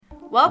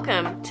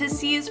Welcome to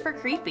C is for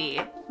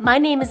Creepy. My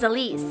name is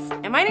Elise.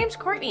 And my name's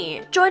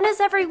Courtney. Join us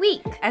every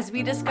week as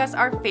we discuss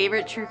our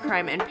favorite true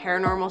crime and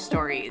paranormal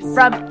stories.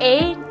 From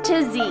A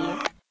to Z.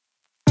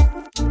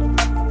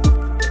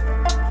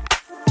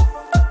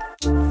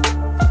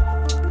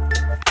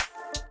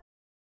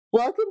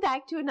 Welcome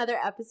back to another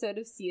episode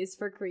of C is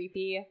for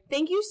Creepy.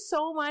 Thank you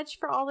so much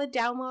for all the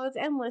downloads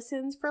and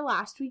listens for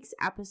last week's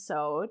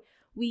episode.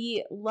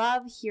 We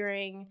love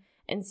hearing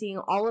and seeing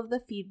all of the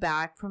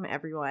feedback from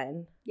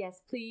everyone. Yes,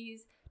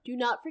 please do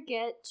not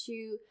forget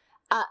to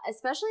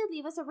especially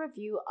leave us a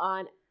review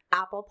on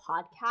Apple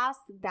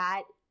Podcasts.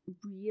 That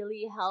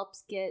really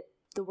helps get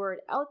the word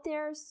out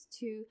there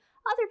to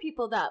other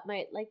people that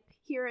might like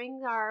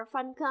hearing our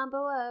fun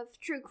combo of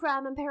true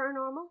crime and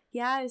paranormal.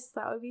 Yes,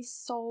 that would be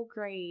so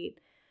great.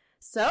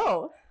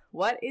 So,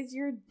 what is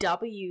your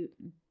V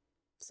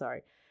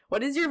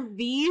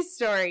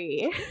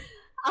story?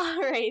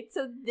 All right,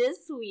 so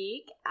this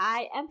week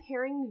I am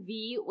pairing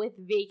V with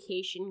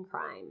vacation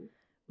crime.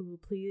 Ooh,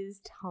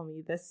 please tell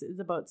me this is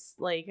about,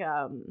 like,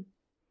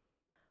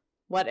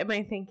 what am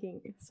I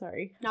thinking?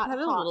 Sorry. Not I had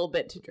hot. a little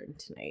bit to drink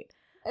tonight.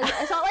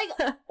 It's not like,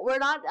 we're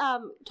not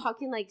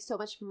talking, like, so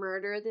much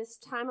murder this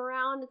time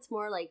around. It's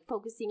more, like,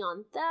 focusing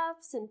on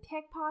thefts and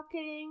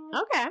pickpocketing.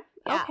 Okay,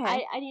 yeah,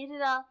 okay. I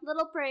needed a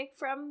little break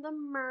from the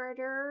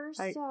murder,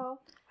 so.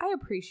 I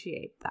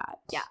appreciate that.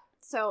 Yeah.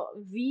 So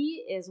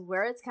V is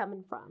where it's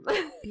coming from.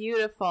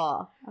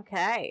 Beautiful.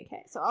 Okay.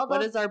 Okay. So although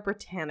what is our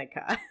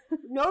Britannica?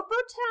 No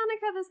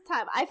Britannica this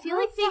time. I feel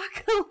like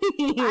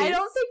I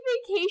don't think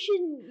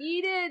vacation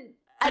needed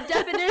a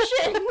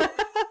definition.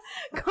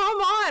 Come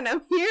on,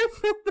 I'm here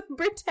for the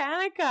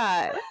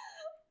Britannica.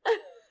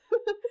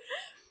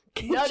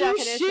 No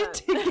definition. Shit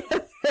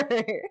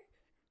together.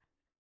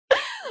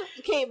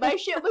 Okay, my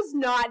shit was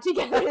not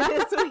together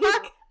this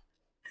week.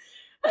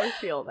 I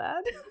feel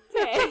that.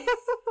 Okay.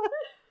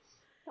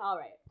 All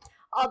right.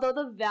 Although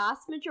the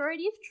vast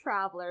majority of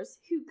travelers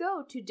who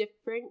go to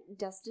different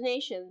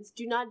destinations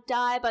do not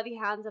die by the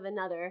hands of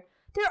another,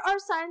 there are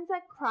signs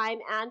that crime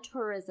and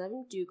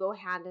tourism do go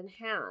hand in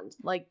hand.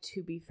 Like,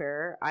 to be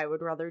fair, I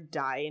would rather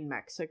die in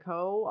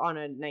Mexico on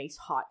a nice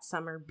hot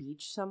summer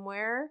beach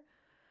somewhere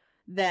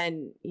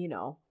than,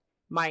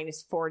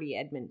 minus 40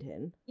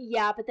 Edmonton.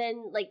 Yeah, but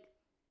then,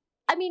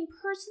 I mean,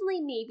 personally,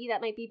 maybe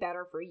that might be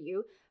better for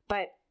you,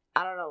 but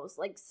I don't know, it's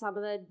like some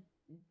of the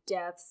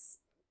deaths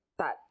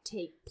that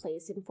take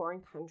place in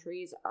foreign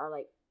countries are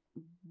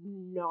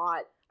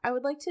not. I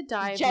would like to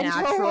die gentle.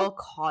 of natural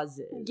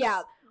causes.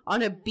 Yeah.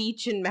 On a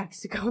beach in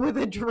Mexico with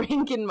a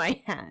drink in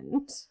my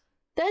hand.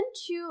 Then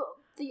too,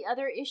 the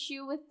other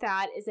issue with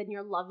that is that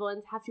your loved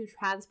ones have to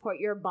transport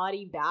your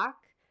body back.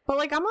 But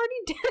I'm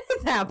already dead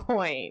at that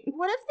point.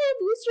 What if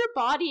they lose your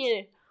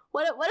body?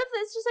 What if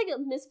it's just a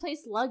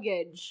misplaced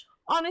luggage?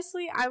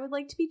 Honestly, I would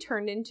like to be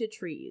turned into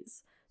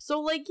trees.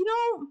 So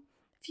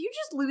if you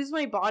just lose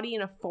my body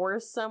in a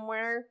forest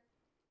somewhere,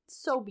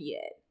 so be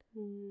it.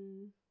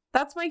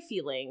 That's my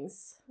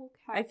feelings.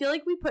 Okay. I feel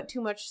like we put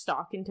too much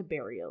stock into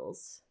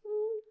burials.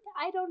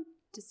 I don't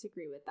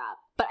disagree with that.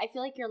 But I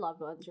feel like your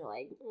loved ones are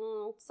like,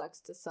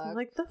 sucks to suck.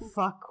 Like, the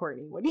fuck,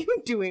 Courtney? What are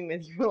you doing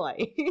with your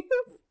life?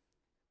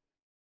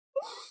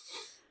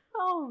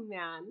 Oh,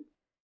 man.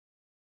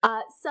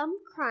 Some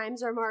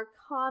crimes are more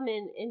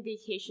common in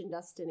vacation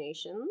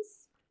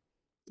destinations.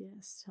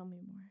 Yes, tell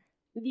me more.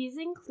 These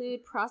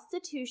include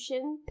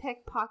prostitution,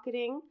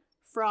 pickpocketing,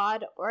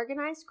 fraud,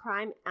 organized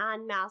crime,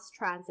 and mass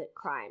transit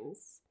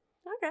crimes.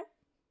 Okay.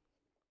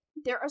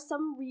 There are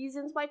some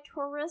reasons why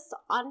tourists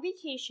on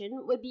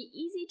vacation would be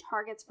easy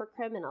targets for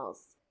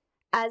criminals.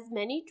 As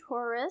many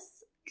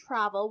tourists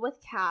travel with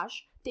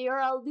cash, they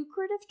are a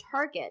lucrative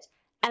target,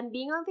 and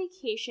being on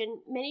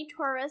vacation, many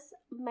tourists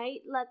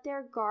might let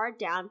their guard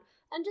down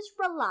and just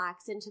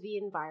relax into the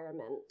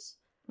environment.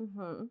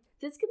 Mm-hmm.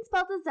 This can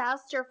spell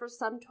disaster for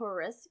some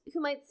tourists who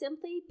might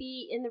simply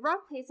be in the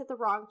wrong place at the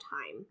wrong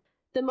time.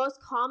 The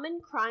most common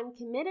crime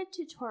committed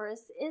to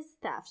tourists is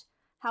theft.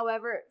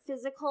 However,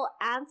 physical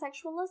and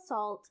sexual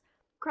assault,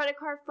 credit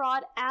card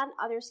fraud, and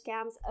other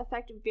scams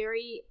affect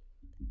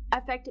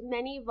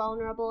many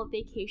vulnerable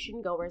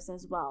vacation goers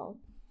as well.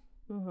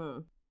 Mm-hmm.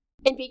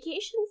 In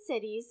vacation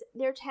cities,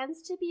 there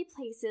tends to be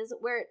places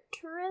where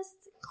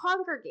tourists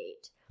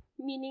congregate,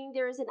 meaning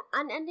there is an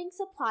unending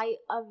supply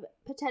of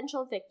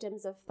potential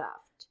victims of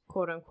theft.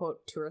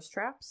 Quote-unquote tourist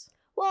traps?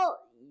 Well,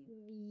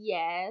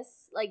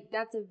 yes.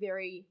 That's a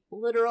very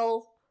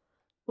literal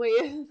way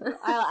of...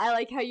 I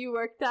like how you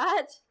work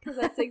that, because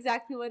that's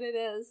exactly what it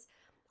is.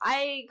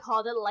 I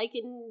called it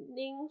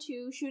likening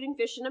to shooting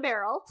fish in a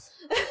barrel.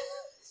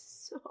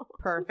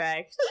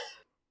 Perfect.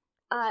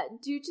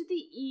 Due to the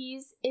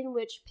ease in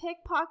which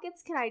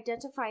pickpockets can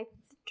identify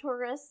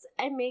tourists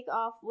and make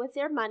off with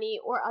their money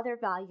or other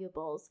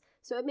valuables,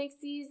 so it makes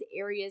these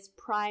areas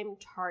prime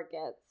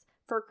targets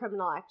for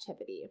criminal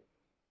activity.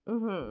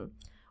 Mm-hmm.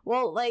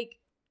 Well,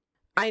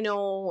 I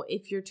know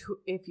if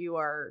you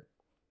are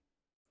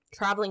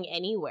traveling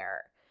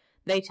anywhere,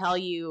 they tell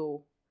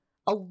you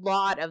a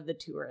lot of the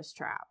tourist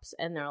traps.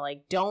 And they're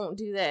like, don't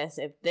do this.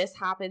 If this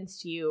happens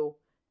to you,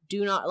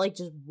 do not, like,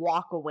 just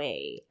walk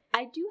away.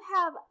 I do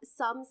have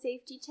some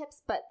safety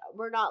tips, but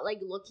we're not, like,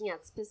 looking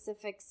at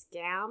specific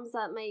scams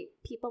that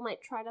people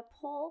might try to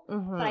pull.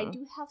 Mm-hmm. But I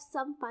do have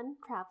some fun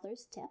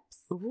traveler's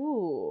tips.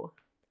 Ooh.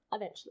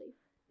 Eventually.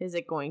 Is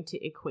it going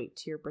to equate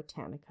to your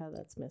Britannica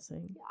that's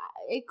missing?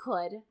 Yeah, it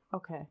could.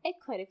 Okay. It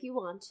could if you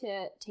want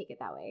to take it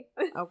that way.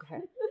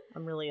 Okay.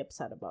 I'm really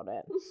upset about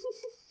it.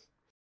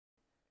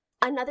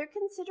 Another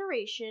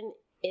consideration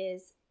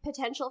is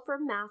potential for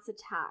mass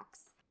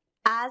attacks,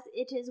 as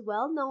it is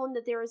well known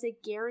that there is a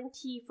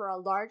guarantee for a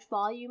large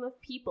volume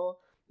of people,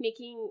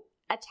 making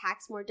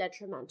attacks more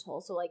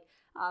detrimental. So, like,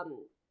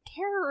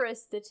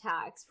 terrorist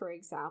attacks, for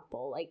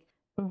example, like,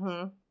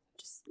 mm-hmm.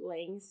 just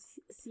laying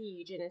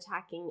siege and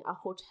attacking a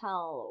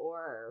hotel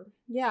or...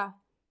 Yeah.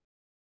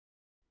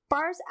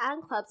 Bars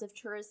and clubs of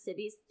tourist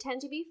cities tend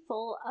to be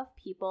full of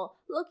people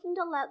looking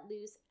to let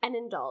loose and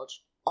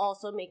indulge,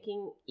 also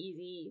making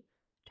easy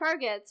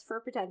targets for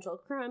potential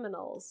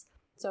criminals.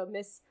 So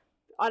Miss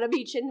on a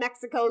beach in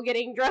Mexico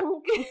getting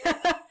drunk.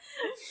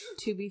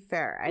 To be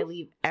fair, I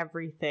leave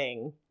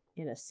everything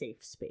in a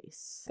safe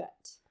space. Good.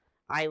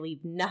 I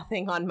leave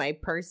nothing on my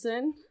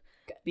person.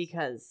 Good.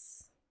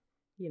 Because,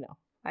 you know,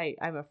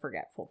 I'm a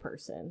forgetful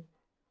person.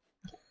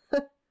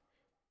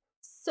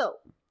 So,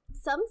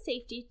 some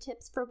safety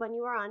tips for when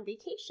you are on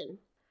vacation.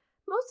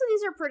 Most of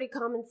these are pretty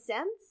common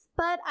sense,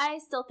 but I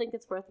still think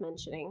it's worth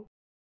mentioning.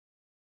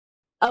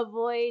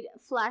 Avoid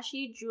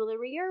flashy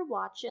jewelry or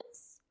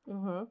watches.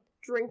 Mm-hmm.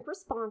 Drink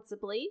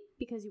responsibly,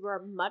 because you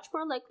are much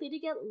more likely to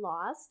get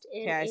lost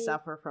in I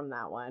suffer from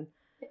that one.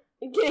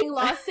 Getting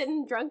lost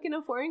and drunk in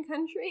a foreign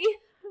country.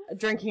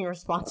 Drinking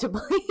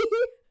responsibly.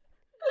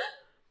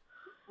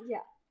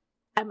 Yeah.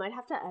 I might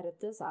have to edit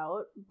this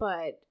out,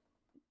 but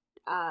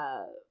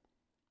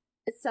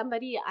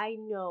somebody I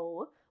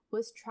know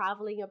was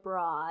traveling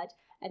abroad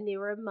and they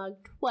were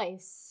mugged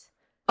twice.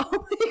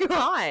 Oh my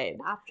god.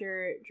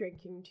 After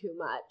drinking too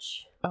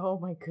much. Oh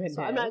my goodness.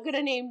 So I'm not going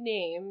to name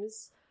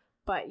names,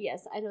 but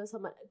yes, I know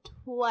someone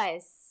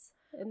twice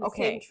in the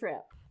same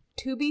trip.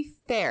 To be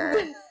fair,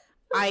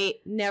 I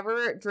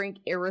never drink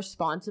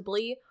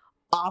irresponsibly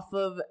off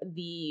of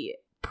the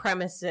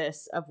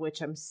premises of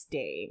which I'm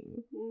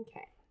staying.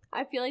 Okay.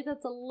 I feel like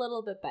that's a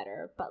little bit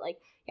better, but like,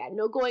 yeah,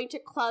 no going to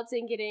clubs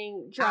and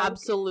getting drunk.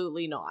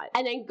 Absolutely not.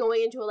 And then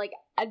going into like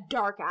a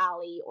dark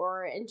alley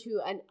or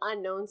into an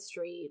unknown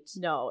street.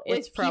 No,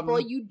 it's with from people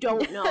you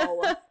don't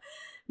know.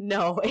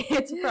 No,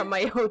 it's from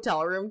my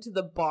hotel room to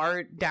the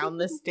bar down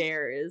the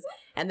stairs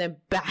and then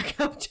back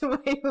up to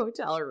my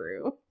hotel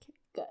room. Okay,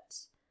 good.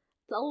 It's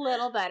a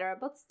little better,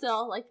 but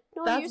still, like,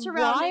 know That's your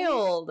surroundings.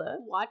 Wild.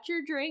 Watch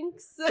your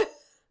drinks.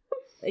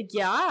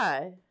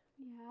 Yeah.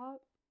 Yeah.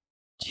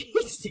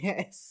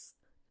 Jesus.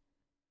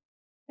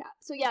 Yeah.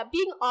 So yeah,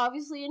 being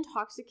obviously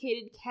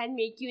intoxicated can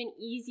make you an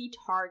easy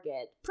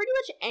target pretty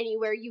much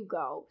anywhere you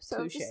go.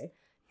 So Touché. just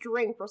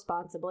drink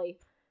responsibly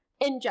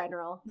in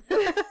general.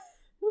 I'm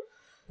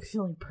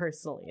feeling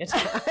personally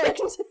attacked.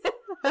 It's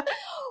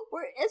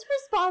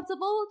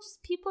responsible,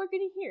 just people are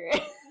going to hear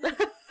it.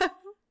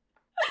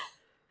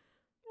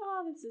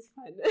 Oh, this is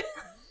fun.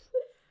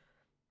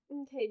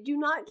 Okay, do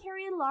not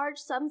carry large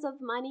sums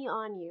of money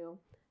on you.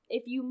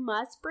 If you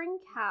must bring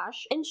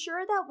cash,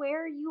 ensure that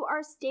where you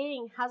are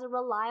staying has a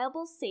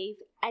reliable safe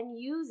and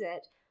use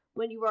it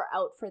when you are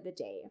out for the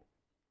day.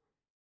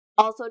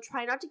 Also,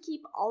 try not to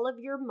keep all of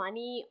your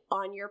money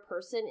on your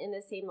person in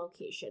the same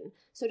location.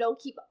 So don't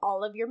keep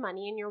all of your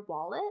money in your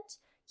wallet.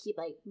 Keep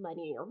like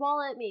money in your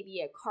wallet, maybe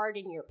a card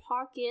in your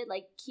pocket,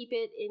 like keep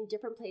it in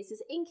different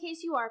places in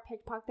case you are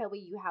pickpocketed. That way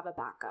you have a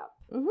backup.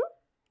 Mm-hmm.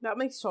 That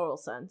makes total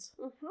sense.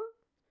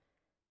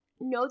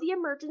 Mm-hmm. Know the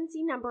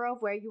emergency number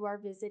of where you are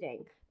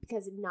visiting,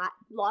 because not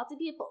lots of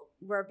people,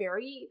 we're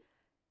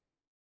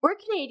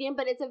Canadian,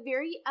 but it's a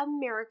very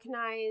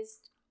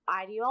Americanized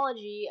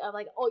ideology of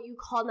like, oh, you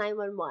call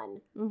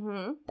 911.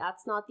 Mm-hmm.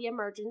 That's not the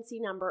emergency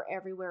number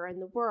everywhere in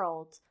the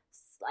world.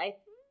 I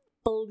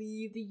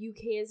believe the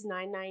UK is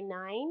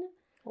 999.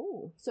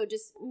 Oh. So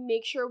just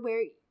make sure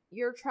where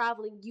you're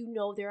traveling, you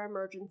know their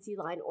emergency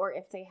line, or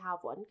if they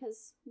have one,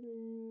 because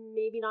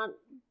maybe not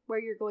where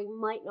you're going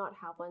might not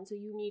have one, so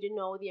you need to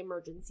know the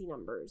emergency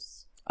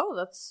numbers. Oh,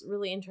 that's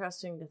really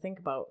interesting to think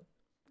about.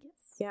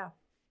 Yes.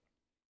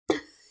 Yeah.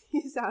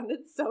 You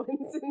sounded so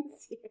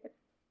insincere.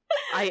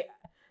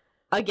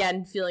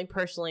 Again, feeling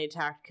personally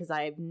attacked because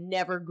I've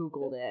never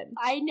Googled it.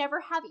 I never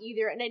have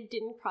either, and it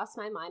didn't cross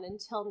my mind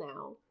until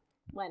now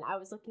when I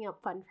was looking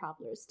up fun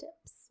traveler's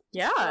tips.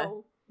 Yeah.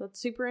 So, that's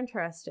super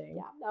interesting.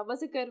 yeah, that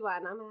was a good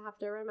one. I'm going to have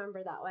to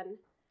remember that one.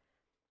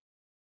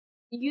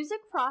 Use a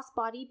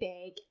crossbody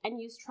bag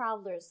and use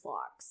traveler's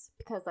locks,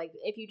 because like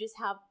if you just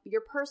have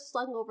your purse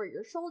slung over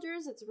your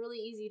shoulders, it's really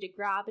easy to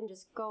grab and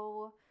just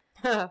go.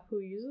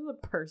 Who uses a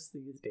purse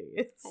these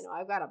days? I know,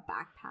 I've got a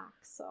backpack,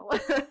 so.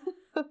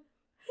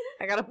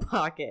 I got a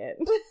pocket.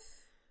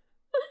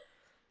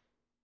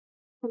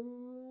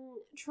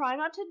 Try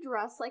not to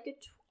dress like an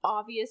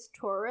obvious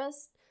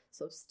tourist.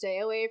 So stay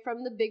away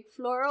from the big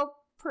floral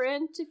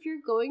print if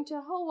you're going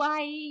to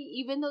Hawaii,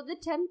 even though the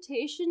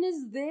temptation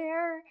is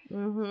there.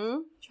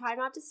 Mm-hmm. Try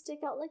not to stick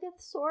out like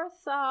a sore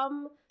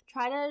thumb.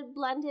 Try to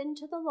blend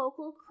into the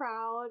local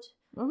crowd.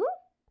 Mm-hmm.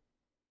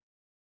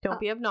 Don't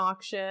be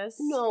obnoxious.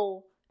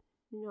 No.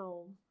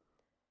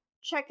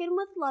 Check in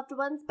with loved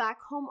ones back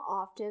home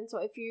often. So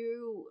if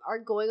you are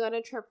going on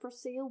a trip for,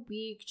 say, a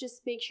week,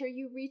 just make sure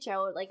you reach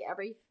out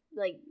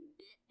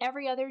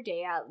every other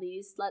day at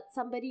least. Let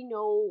somebody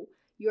know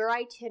your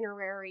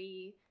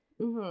itinerary,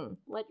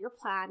 what your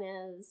plan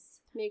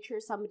is. Make sure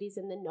somebody's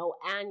in the know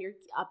and you're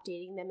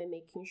updating them and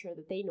making sure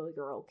that they know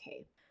you're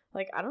okay.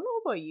 Like, I don't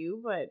know about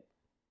you, but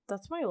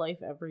that's my life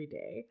every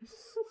day.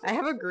 I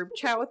have a group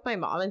chat with my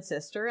mom and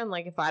sister, and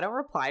like if I don't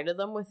reply to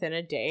them within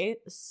a day,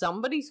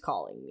 somebody's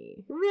calling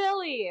me.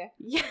 Really?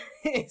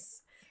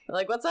 Yes.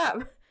 Like, what's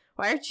up?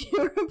 Why aren't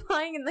you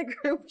replying in the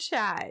group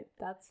chat?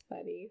 That's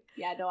funny.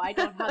 Yeah, no, I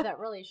don't have that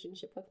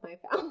relationship with my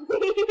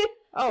family.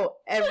 Oh,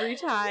 every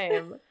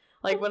time.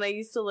 Like when I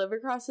used to live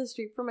across the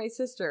street from my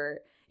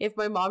sister, if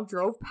my mom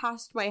drove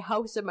past my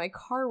house and my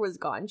car was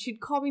gone,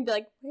 she'd call me and be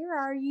like, "Where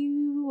are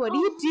you? What are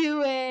you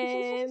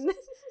doing?"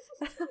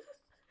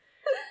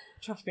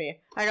 Trust me,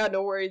 I got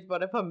no worries,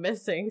 but if I'm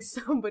missing,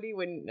 somebody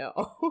wouldn't know.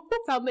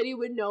 Somebody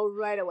would know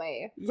right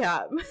away.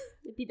 Yeah.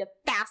 It'd be the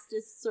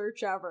fastest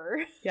search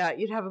ever. Yeah,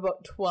 you'd have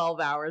about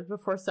 12 hours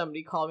before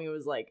somebody called me and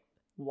was like,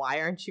 "Why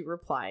aren't you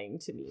replying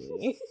to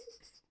me?"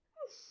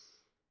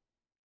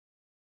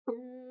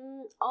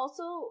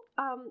 Also,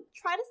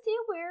 try to stay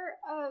aware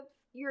of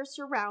your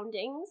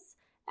surroundings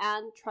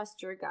and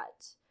trust your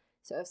gut.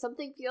 So if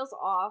something feels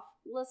off,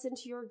 listen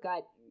to your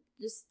gut.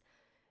 Just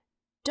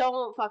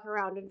don't fuck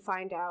around and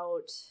find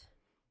out.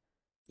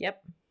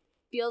 Yep.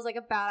 Feels like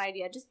a bad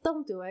idea. Just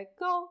don't do it.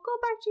 Go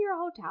back to your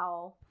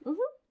hotel.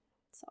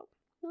 So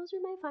those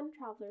are my fun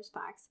traveler's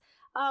facts.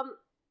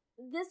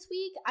 This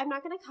week, I'm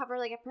not going to cover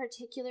like a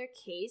particular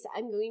case.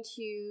 I'm going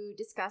to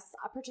discuss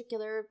a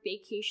particular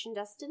vacation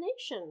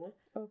destination.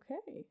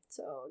 Okay.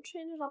 So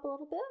change it up a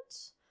little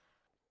bit.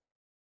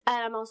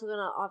 And I'm also going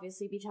to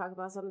obviously be talking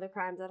about some of the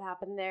crimes that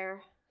happened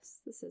there.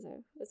 It's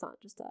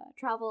not just a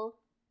travel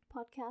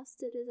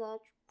podcast. It is a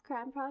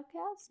crime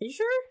podcast. You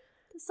sure?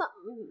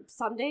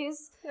 Some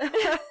days.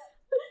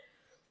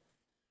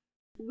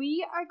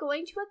 We are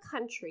going to a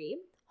country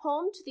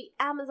home to the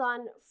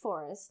Amazon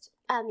forest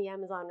and the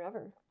Amazon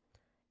River.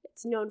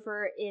 It's known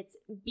for its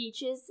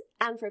beaches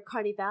and for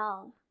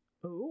Carnival.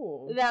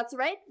 Ooh. That's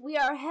right. We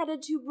are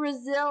headed to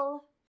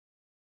Brazil.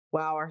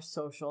 Wow, our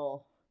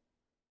social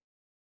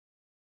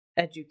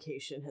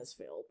education has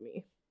failed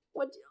me.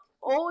 What?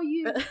 Oh,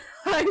 you...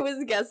 I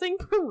was guessing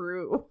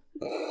Peru.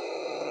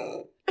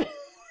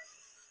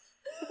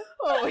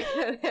 Oh my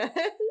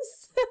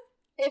goodness.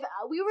 If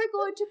we were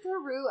going to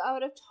Peru, I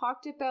would have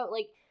talked about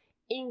like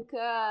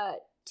Inca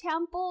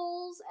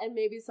temples and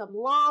maybe some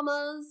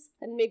llamas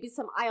and maybe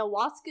some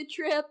ayahuasca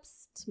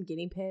trips. Some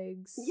guinea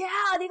pigs.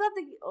 Yeah, they eat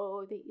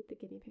the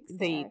guinea pigs.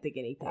 They eat the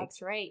guinea pigs.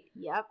 That's right.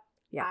 Yep.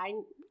 Yeah.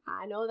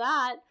 I know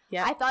that.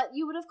 Yeah. I thought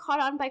you would have caught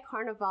on by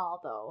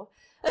Carnival though.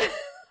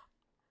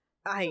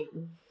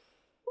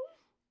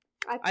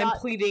 I'm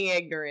pleading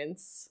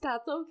ignorance.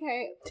 That's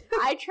okay.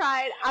 I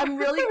tried.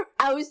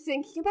 I was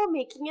thinking about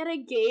making it a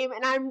game,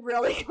 and I'm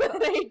really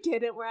glad I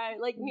didn't, where I,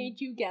 made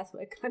you guess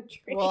what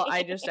country. Well,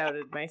 I just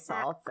outed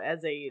myself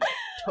as a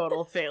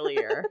total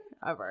failure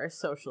of our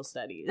social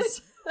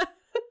studies.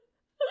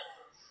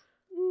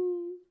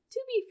 To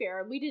be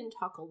fair, we didn't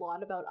talk a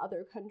lot about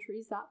other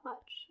countries that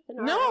much in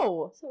our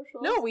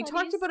social studies. We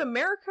talked about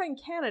America and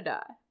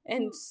Canada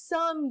and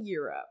some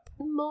Europe.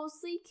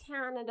 Mostly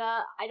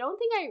Canada. I don't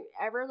think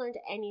I ever learned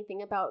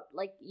anything about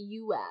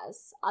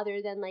US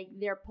other than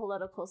their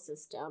political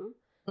system.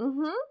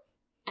 Mm-hmm.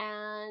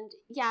 And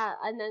yeah,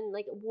 and then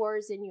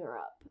wars in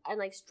Europe and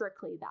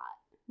strictly that.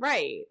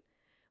 Right.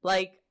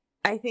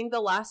 I think the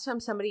last time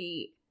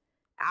somebody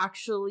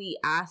actually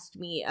asked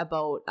me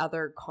about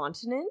other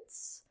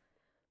continents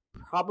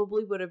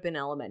probably would have been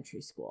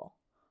elementary school.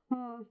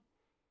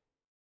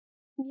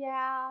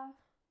 Yeah,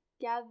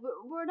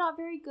 we're not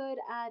very good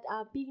at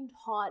being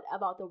taught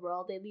about the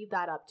world. They leave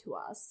that up to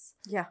us.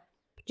 Yeah.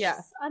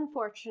 It's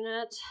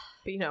unfortunate.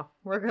 But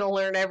we're going to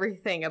learn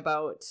everything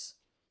about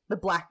the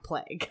Black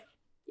Plague.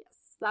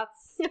 Yes,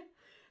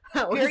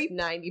 that was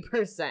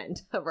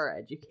 90% of our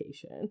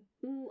education.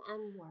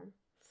 And more.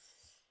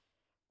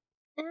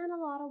 And a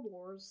lot of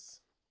wars.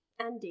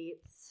 And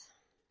dates.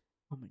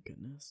 Oh my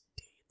goodness,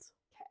 dates.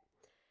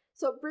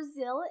 So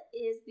Brazil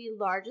is the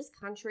largest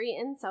country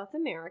in South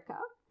America,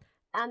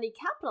 and the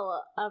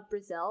capital of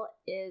Brazil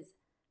is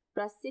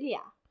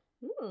Brasilia.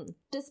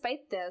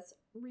 Despite this,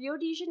 Rio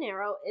de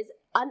Janeiro is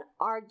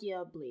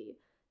unarguably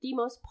the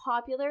most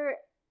popular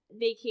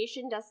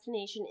vacation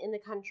destination in the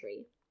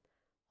country.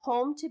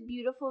 Home to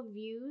beautiful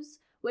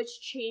views,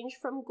 which change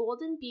from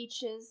golden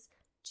beaches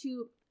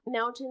to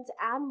mountains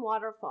and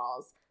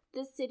waterfalls,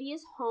 the city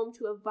is home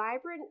to a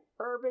vibrant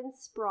urban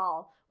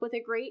sprawl with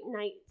a great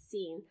night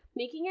scene,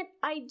 making it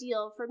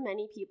ideal for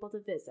many people to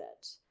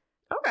visit.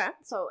 Okay.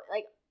 So,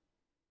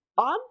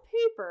 on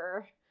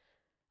paper,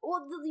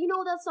 well,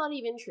 that's not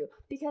even true,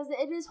 because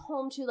it is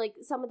home to, like,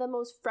 some of the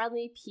most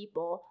friendly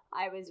people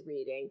I was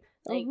reading.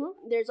 Like,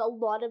 there's a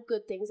lot of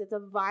good things. It's a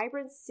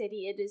vibrant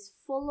city. It is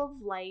full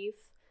of life.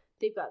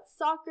 They've got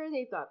soccer,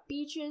 they've got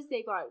beaches,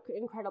 they've got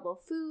incredible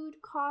food,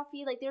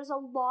 coffee. Like, there's a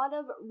lot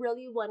of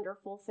really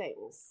wonderful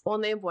things. Well,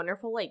 and they have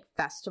wonderful, like,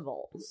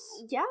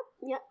 festivals. Yeah,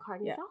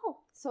 Carnival. Yeah.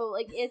 So,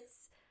 like,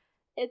 it's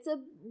a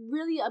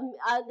really,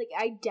 like,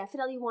 I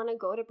definitely want to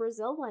go to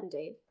Brazil one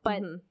day.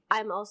 But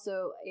I'm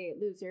also a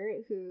loser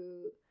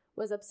who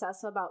was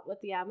obsessed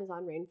with the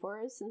Amazon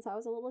rainforest since I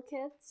was a little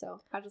kid. So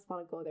I just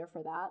want to go there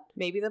for that.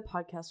 Maybe the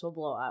podcast will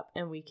blow up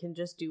and we can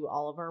just do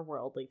all of our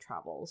worldly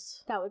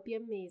travels. That would be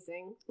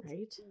amazing.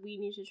 Right? We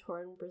need to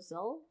tour in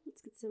Brazil.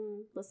 Let's get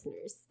some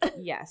listeners.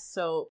 Yes.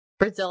 So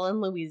Brazil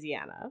and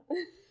Louisiana.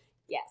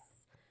 Yes.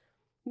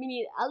 We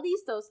need at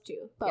least those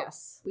two. But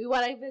yes. We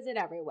want to visit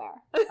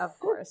everywhere. Of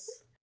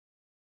course.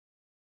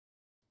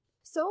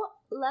 So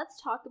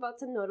let's talk about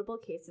some notable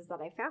cases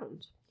that I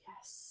found.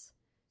 Yes.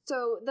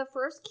 So the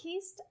first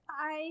case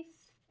I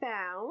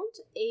found,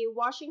 a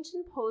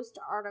Washington Post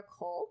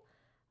article,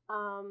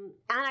 and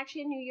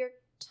actually a New York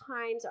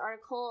Times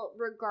article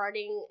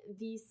regarding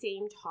the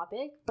same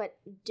topic, but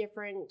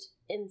different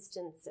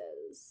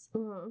instances.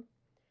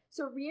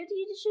 So Rio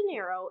de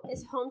Janeiro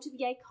is home to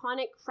the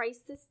iconic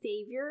Christ the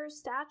Savior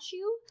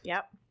statue,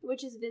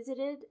 which is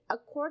visited,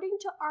 according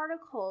to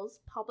articles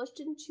published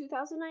in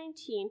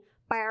 2019,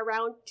 by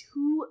around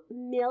 2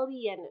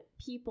 million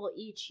people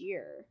each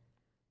year.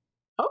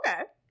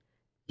 Okay.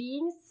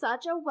 Being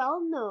such a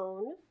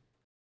well-known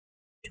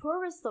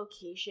tourist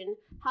location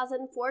has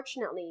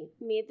unfortunately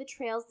made the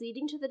trails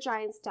leading to the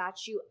giant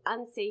statue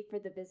unsafe for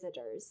the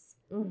visitors.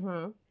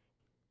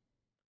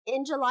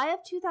 In July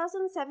of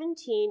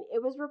 2017,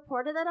 it was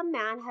reported that a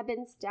man had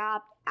been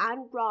stabbed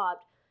and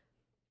robbed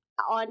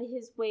on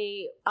his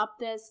way up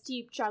the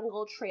steep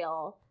jungle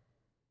trail.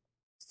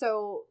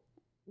 So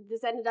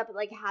this ended up,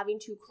 like, having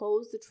to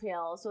close the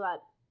trail so that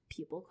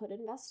people could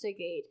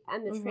investigate,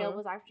 and the trail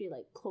was actually,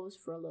 like,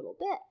 closed for a little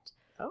bit.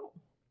 Oh.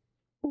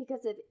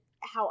 Because of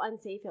how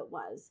unsafe it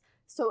was.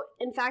 So,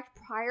 in fact,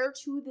 prior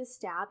to the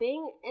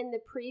stabbing, in the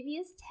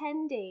previous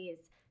 10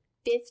 days,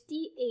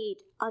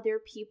 58 other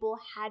people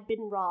had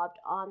been robbed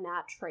on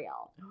that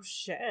trail. Oh,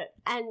 shit.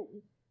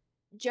 And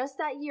just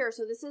that year,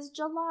 so this is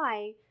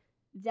July,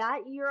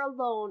 that year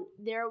alone,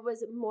 there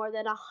was more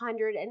than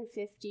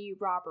 150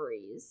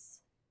 robberies.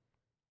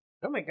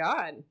 Oh, my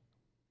God.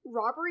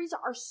 Robberies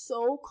are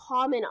so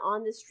common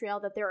on this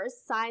trail that there are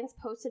signs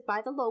posted by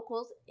the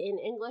locals in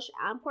English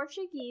and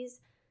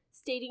Portuguese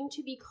stating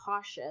to be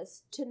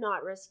cautious, to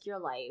not risk your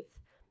life.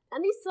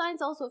 And these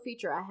signs also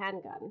feature a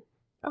handgun.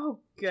 Oh,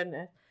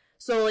 goodness.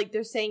 So, like,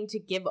 they're saying to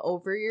give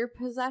over your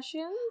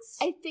possessions?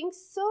 I think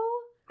so.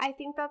 I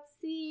think that's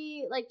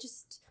the, like,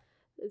 just,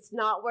 it's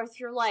not worth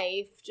your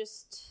life.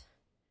 Just...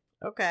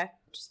 Okay.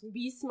 Just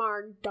be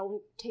smart.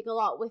 Don't take a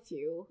lot with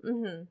you.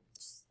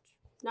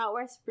 Not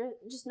worth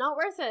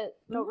it.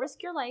 Don't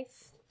risk your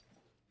life.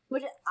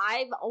 Which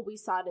I've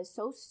always thought is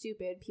so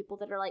stupid. People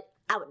that are like,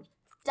 I would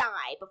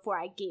die before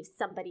I gave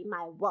somebody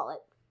my wallet.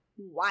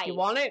 Why? You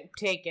want it?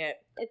 Take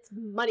it. It's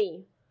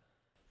money.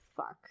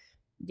 Fuck.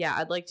 Yeah,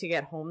 I'd like to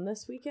get home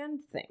this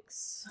weekend.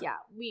 Thanks. Yeah,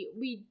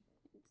 we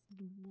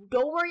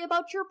don't worry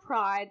about your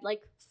pride.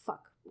 Like,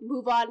 fuck.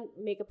 Move on.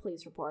 Make a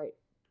police report.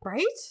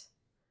 Right?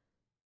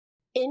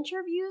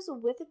 Interviews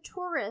with a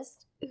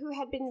tourist who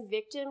had been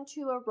victim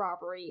to a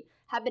robbery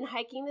had been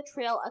hiking the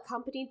trail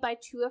accompanied by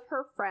two of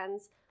her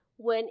friends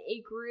when a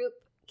group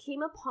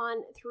came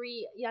upon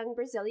 3 young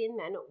Brazilian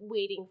men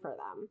waiting for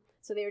them.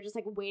 So they were just,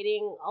 like,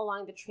 waiting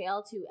along the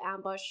trail to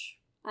ambush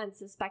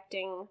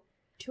unsuspecting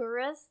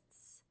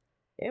tourists.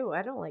 Ew,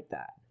 I don't like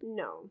that.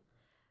 No.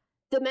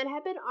 The men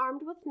had been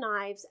armed with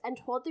knives and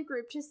told the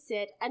group to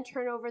sit and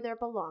turn over their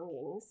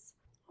belongings.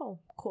 Oh,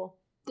 cool.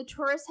 The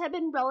tourists had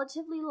been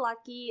relatively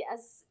lucky,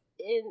 as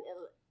in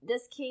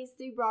this case,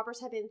 the robbers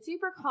had been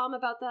super calm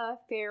about the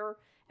affair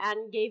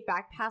and gave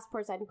back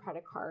passports and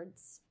credit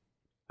cards.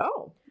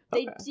 Oh,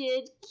 okay. They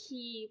did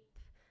keep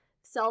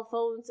cell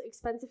phones,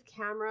 expensive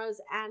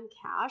cameras, and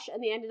cash,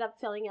 and they ended up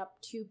filling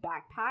up 2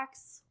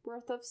 backpacks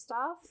worth of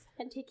stuff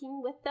and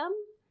taking with them.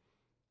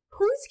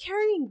 Who's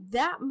carrying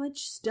that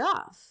much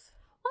stuff?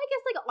 Well, I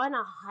guess, like, on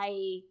a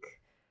hike.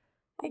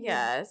 I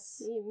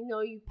guess. You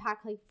know, you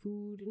pack, like,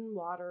 food and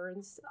water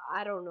and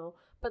I don't know.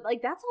 But,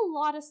 like, that's a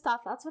lot of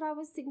stuff. That's what I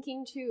was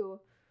thinking, too.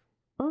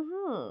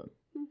 So,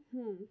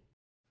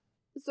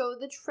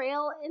 the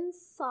trail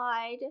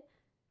inside...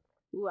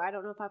 Ooh, I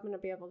don't know if I'm going to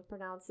be able to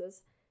pronounce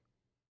this.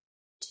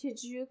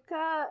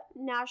 Tijuca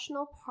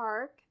National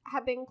Park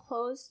had been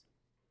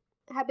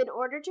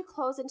ordered to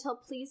close until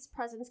police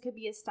presence could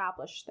be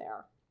established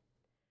there.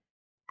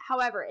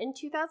 However, in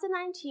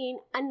 2019,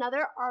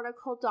 another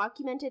article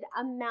documented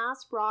a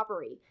mass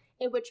robbery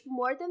in which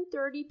more than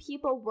 30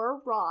 people were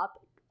robbed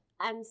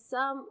and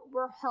some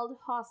were held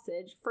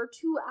hostage for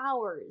 2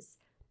 hours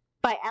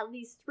by at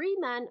least 3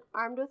 men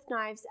armed with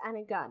knives and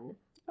a gun.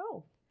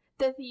 Oh.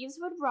 The thieves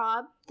would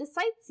rob the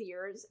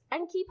sightseers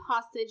and keep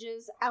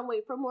hostages and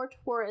wait for more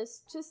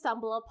tourists to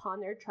stumble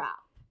upon their trap.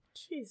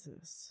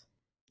 Jesus.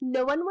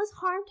 No one was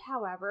harmed,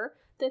 however.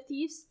 The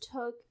thieves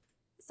took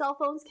cell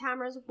phones,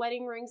 cameras,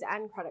 wedding rings,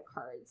 and credit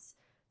cards.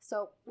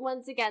 So,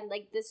 once again,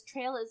 like, this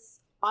trail is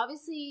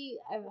obviously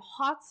a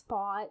hot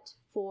spot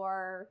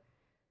for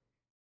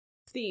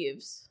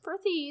thieves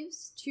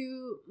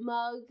to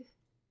mug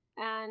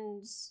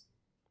and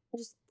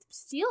just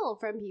steal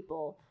from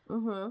people.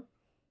 Mm-hmm.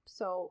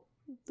 So,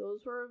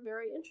 those were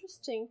very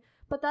interesting.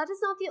 But that is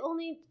not the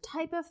only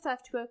type of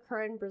theft to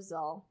occur in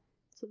Brazil.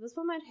 So this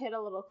one might hit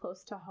a little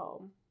close to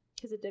home,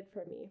 because it did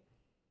for me.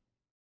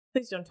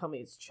 Please don't tell me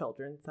it's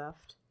children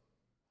theft.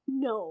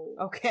 No.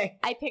 Okay.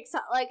 I picked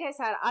some, like I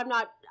said, I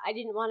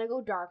didn't want to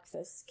go dark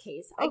this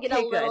case. I get a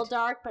Okay, little good.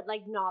 dark, but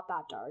like not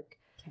that dark.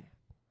 Okay.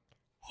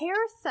 Hair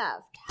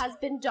theft has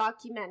been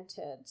documented.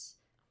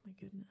 Oh my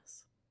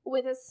goodness.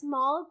 With a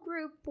small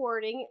group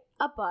boarding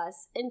a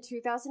bus in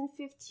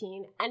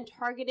 2015 and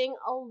targeting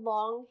a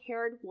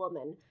long-haired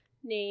woman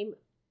named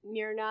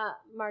Mirna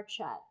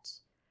Marchette.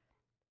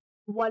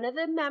 One of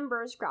the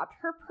members grabbed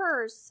her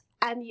purse,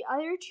 and the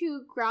other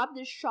two grabbed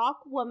the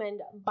shocked woman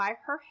by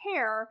her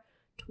hair,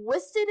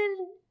 twisted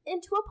it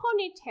into a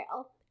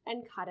ponytail,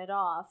 and cut it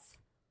off.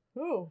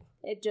 Oh.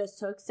 It just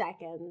took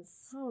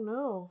seconds. Oh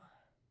no.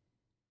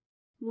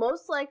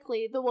 Most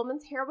likely, the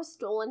woman's hair was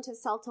stolen to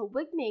sell to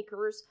wig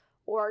makers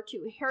or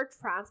to hair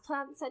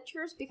transplant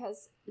centers,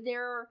 because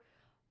there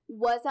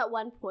was at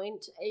one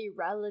point a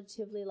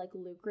relatively like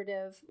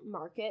lucrative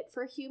market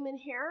for human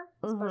hair,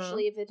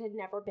 especially if it had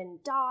never been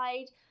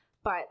dyed.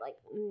 But like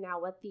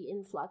now with the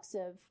influx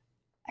of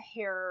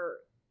hair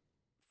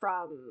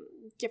from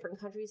different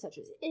countries such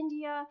as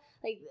India,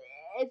 like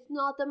it's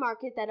not the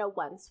market that it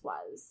once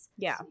was.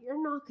 Yeah. So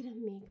you're not going to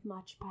make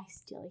much by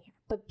stealing hair,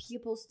 but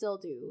people still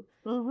do.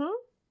 Mm-hmm.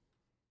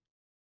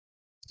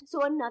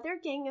 So another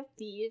gang of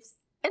thieves,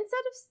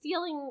 instead of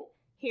stealing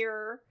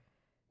hair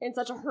in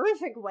such a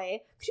horrific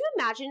way, could you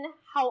imagine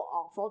how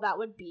awful that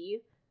would be?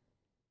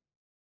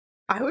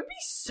 I would be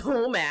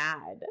so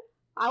mad.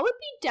 I would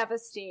be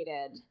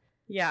devastated.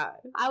 Yeah.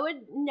 I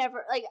would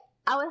never, like,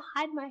 I would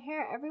hide my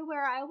hair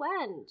everywhere I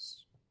went.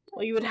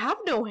 Well, you would have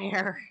no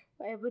hair.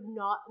 I would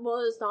not,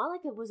 well, it's not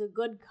like it was a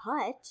good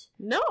cut.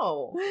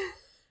 No.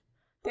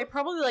 They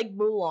probably like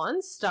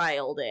Mulan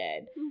styled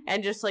it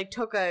and just like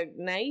took a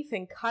knife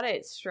and cut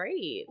it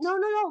straight. No,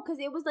 because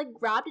it was like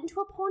grabbed into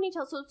a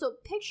ponytail. So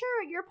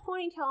picture your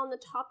ponytail on the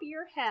top of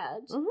your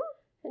head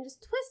and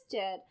just twist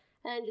it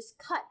and just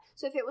cut.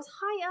 So if it was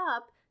high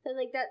up, then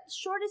like that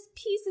shortest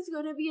piece is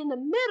going to be in the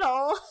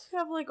middle.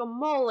 Have like a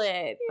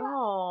mullet. Yeah.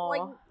 Oh,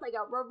 Like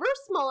a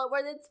reverse mullet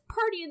where it's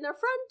party in the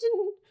front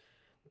and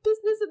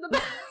business in the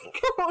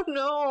back. Oh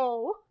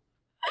no.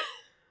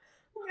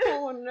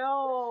 Oh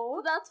no.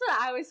 So that's what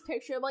I always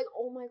picture. I'm like,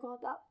 oh my god,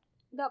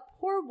 that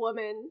poor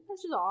woman.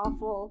 That's just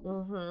awful.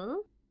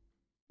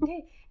 Mm-hmm.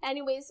 Okay,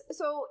 anyways,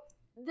 so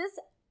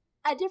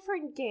a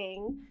different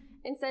gang,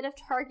 instead of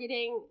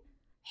targeting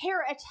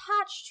hair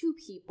attached to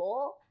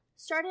people,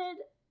 started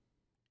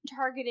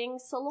targeting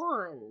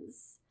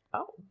salons.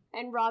 Oh.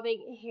 And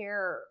robbing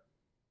hair,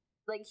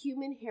 like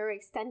human hair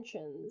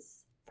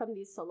extensions from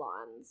these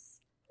salons.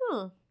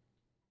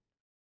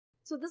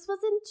 So this was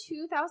in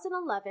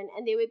 2011,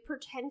 and they would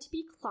pretend to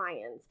be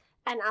clients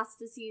and ask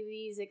to see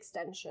these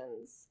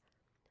extensions.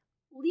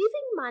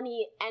 Leaving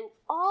money and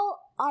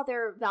all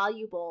other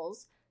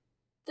valuables,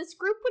 this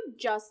group would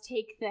just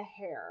take the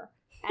hair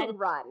and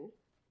run.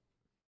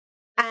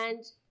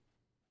 And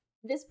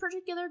this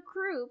particular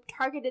group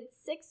targeted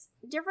 6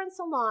 different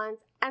salons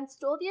and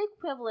stole the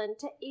equivalent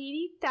to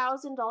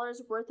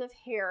 $80,000 worth of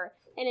hair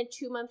in a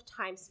 2-month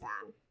time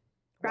span.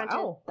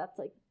 Granted, that's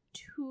like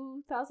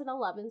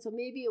 2011, so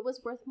maybe it was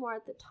worth more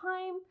at the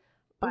time,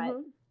 but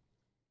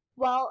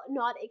while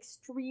not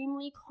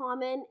extremely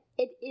common,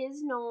 it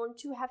is known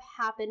to have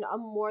happened on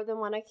more than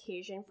one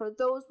occasion for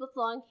those with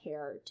long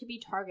hair to be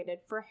targeted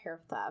for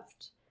hair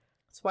theft.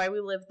 That's why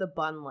we live the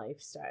bun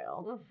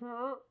lifestyle.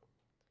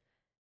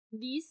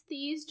 These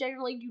thieves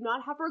generally do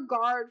not have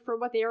regard for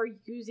what they are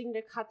using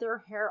to cut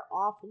their hair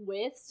off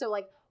with. So,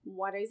 like,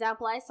 one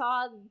example I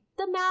saw,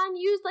 the man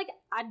used, like,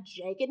 a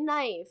jagged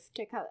knife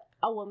to cut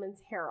a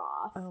woman's hair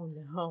off. Oh,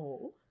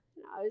 no.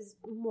 I was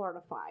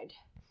mortified.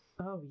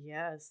 Oh,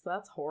 yes.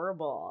 That's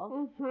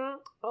horrible.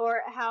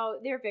 Or how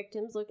their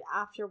victims looked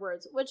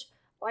afterwards, which,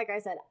 like I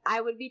said,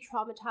 I would be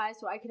traumatized,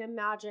 so I can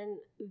imagine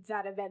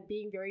that event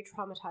being very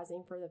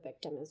traumatizing for the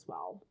victim as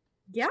well.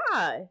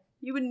 Yeah.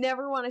 You would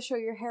never want to show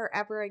your hair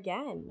ever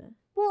again.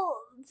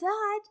 Well,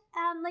 that,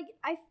 and, like,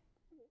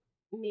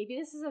 maybe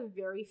this is a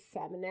very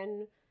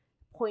feminine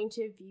point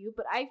of view,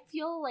 but I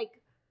feel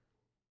like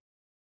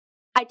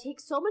I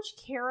take so much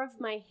care of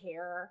my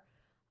hair.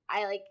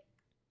 I,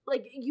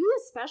 like you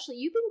especially,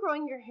 you've been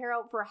growing your hair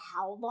out for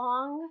how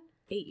long?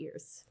 8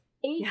 years.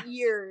 8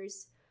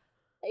 years.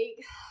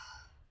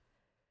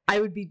 I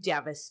would be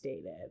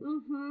devastated.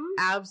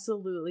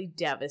 Absolutely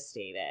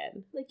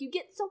devastated. Like, you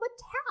get so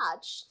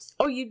attached.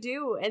 Oh, you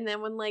do. And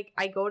then when, like,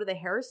 I go to the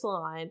hair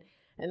salon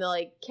and they're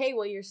like, okay,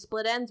 well, your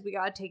split ends, we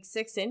gotta take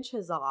 6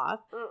 inches off.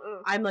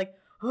 Mm-mm. I'm like,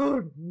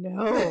 oh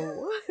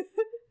no.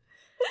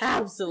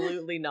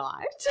 Absolutely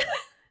not.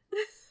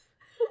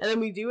 And then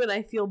we do, and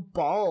I feel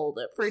bald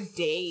for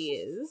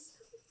days.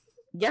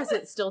 Yes,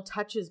 it still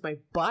touches my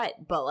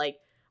butt, but like,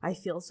 I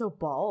feel so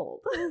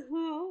bald.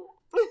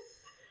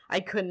 I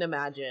couldn't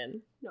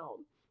imagine. No.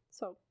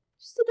 So,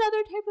 just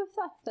another type of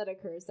theft that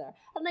occurs there.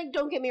 And like,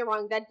 don't get me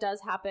wrong, that does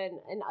happen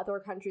in other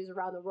countries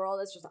around the world.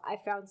 It's just, I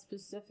found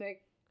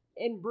specific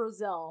in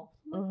Brazil.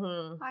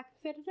 Mm-hmm. I can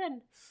fit it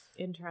in.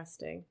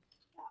 Interesting.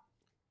 Yeah.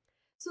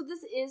 So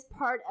this is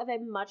part of a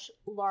much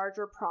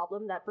larger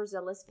problem that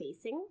Brazil is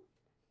facing.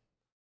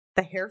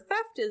 The hair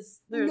theft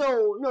is...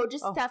 No,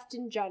 just theft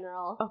in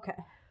general. Okay.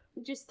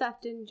 Just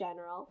theft in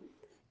general.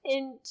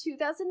 In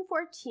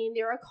 2014,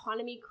 their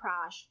economy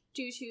crashed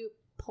due to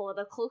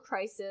political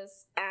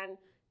crisis and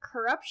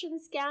corruption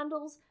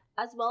scandals,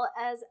 as well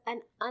as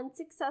an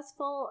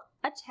unsuccessful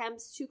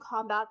attempts to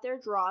combat their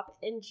drop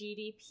in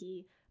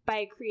GDP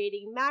by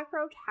creating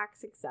macro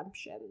tax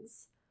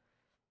exemptions.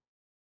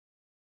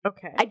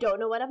 Okay. I don't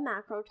know what a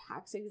macro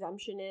tax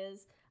exemption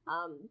is.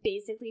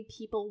 Basically,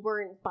 people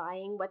weren't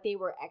buying what they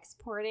were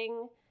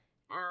exporting,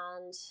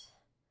 and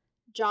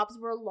jobs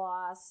were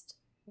lost.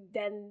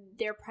 Then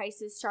their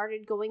prices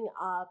started going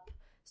up,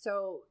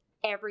 so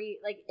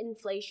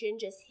inflation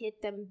just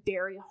hit them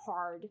very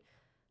hard.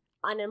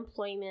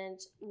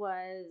 Unemployment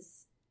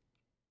was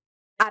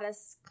at a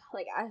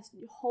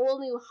whole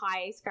new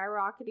high,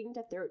 skyrocketing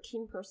to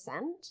 13%.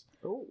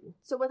 Oh.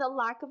 So with a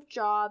lack of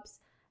jobs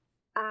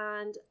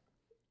and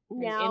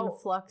now an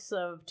influx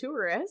of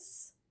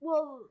tourists.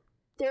 Well,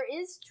 there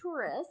is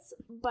tourists,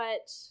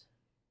 but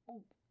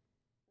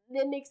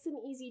it makes them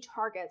easy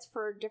targets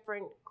for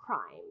different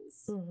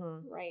crimes,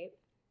 right?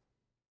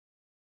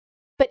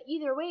 But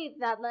either way,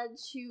 that led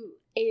to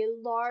a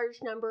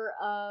large number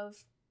of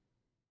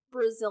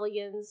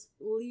Brazilians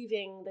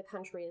leaving the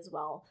country as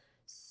well.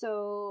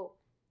 So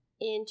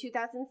in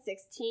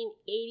 2016,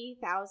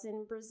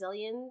 80,000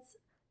 Brazilians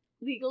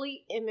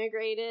legally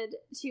immigrated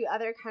to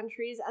other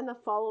countries, and the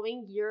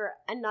following year,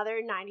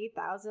 another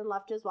 90,000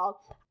 left as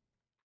well.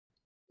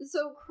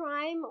 So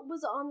crime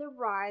was on the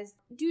rise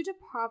due to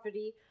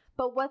poverty,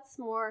 but what's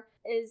more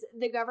is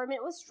the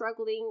government was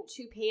struggling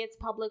to pay its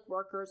public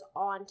workers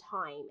on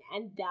time,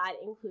 and that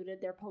included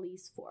their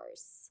police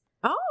force.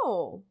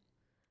 Oh,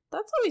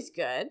 that's always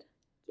good.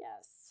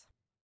 Yes.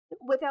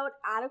 Without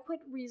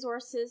adequate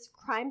resources,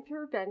 crime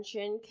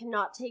prevention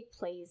cannot take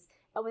place,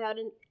 and without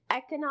an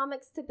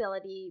economic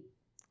stability,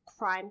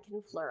 crime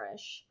can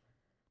flourish.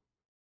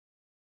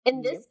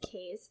 In this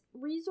case,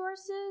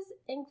 resources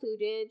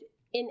included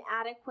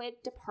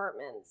inadequate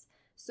departments.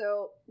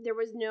 So there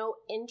was no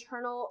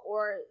internal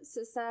or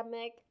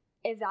systemic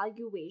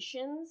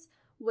evaluations,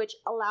 which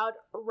allowed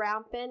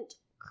rampant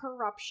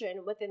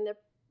corruption within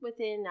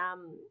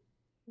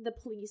the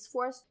police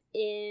force.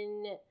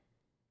 In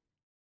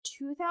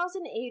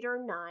 2008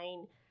 or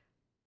 9,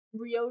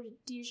 Rio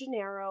de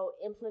Janeiro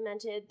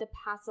implemented the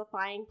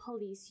pacifying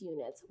police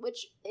units,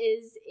 which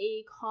is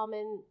a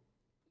common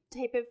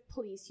type of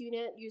police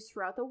unit used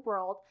throughout the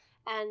world.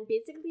 And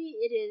basically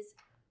it is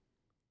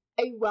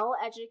a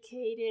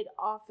well-educated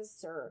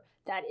officer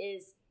that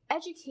is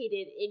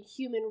educated in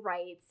human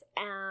rights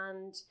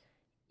and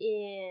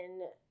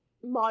in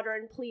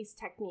modern police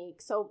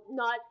techniques. So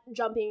not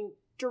jumping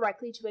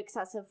directly to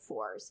excessive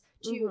force,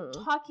 to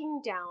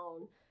talking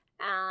down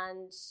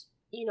and,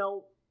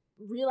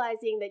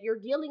 realizing that you're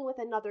dealing with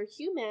another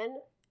human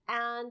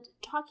and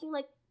talking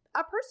like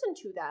a person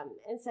to them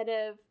instead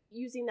of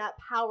using that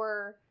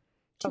power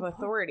of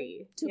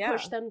authority to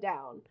push them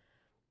down.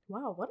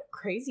 Wow, what a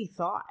crazy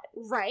thought.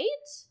 Right?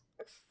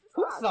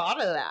 Who thought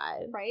of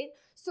that? Right?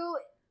 So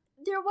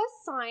there was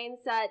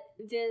signs that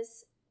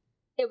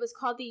it was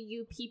called the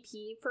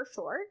UPP for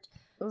short.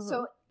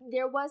 So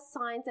there was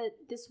signs that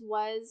this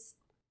was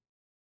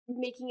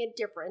making a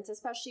difference,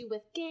 especially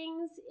with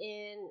gangs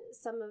in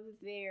some of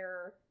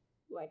their,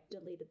 I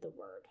deleted the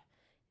word,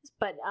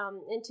 but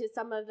into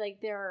some of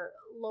their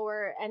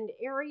lower end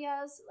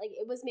areas,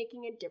 it was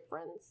making a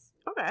difference.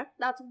 Okay.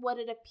 That's what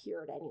it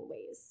appeared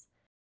anyways.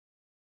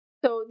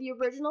 So the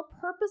original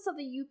purpose of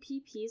the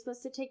UPPs was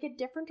to take a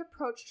different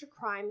approach to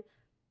crime.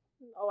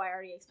 Oh, I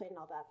already explained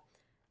all that.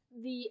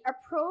 The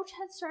approach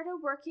had started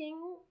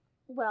working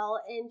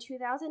well in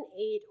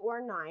 2008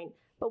 or 9,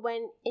 but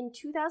when in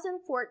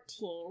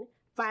 2014,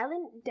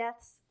 violent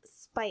deaths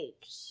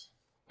spiked.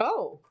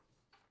 Oh.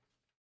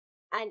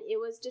 And it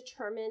was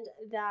determined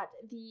that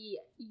the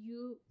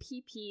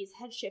UPPs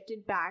had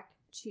shifted back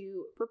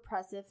to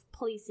repressive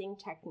policing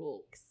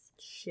techniques.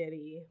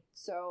 Shitty.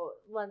 So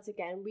once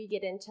again, we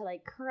get into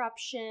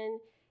corruption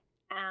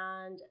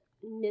and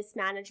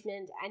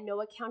mismanagement and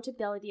no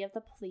accountability of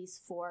the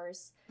police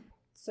force.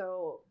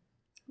 So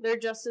they're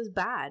just as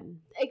bad.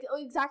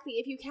 Exactly.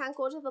 If you can't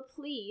go to the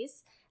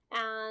police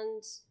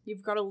and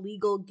you've got a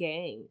legal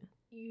gang.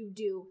 You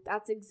do.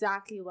 That's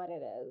exactly what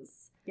it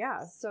is.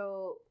 Yeah.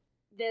 So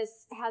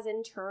this has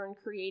in turn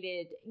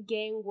created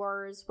gang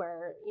wars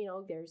where,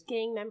 there's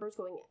gang members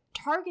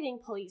targeting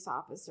police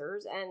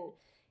officers, and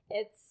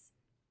it's,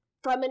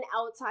 from an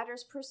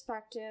outsider's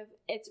perspective,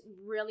 it's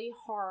really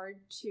hard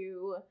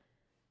to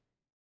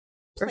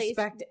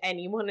respect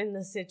anyone in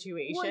the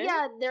situation. Well,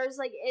 yeah, there's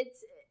like,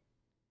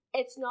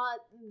 it's not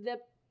the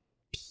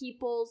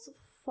people's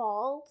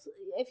fault,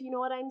 if you know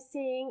what I'm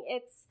saying.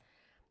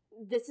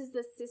 This is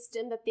the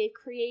system that they've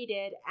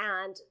created,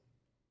 and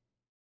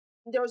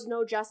there's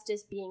no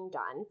justice being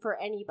done for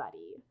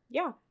anybody.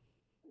 Yeah.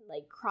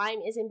 Like,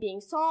 crime isn't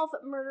being solved,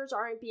 murders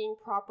aren't being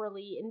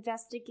properly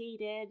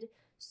investigated,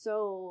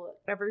 so...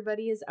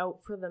 everybody is out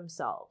for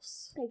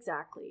themselves.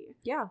 Exactly.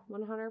 Yeah,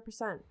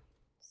 100%.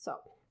 So,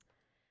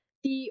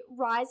 the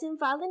rise in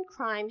violent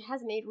crime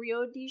has made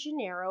Rio de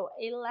Janeiro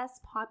a less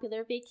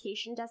popular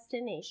vacation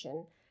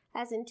destination,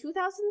 as in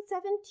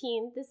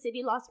 2017, the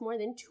city lost more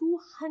than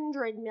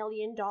 $200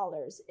 million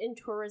in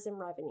tourism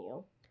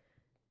revenue.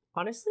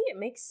 Honestly, it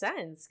makes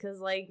sense, because,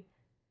 like,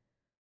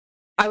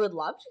 I would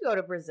love to go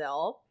to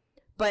Brazil,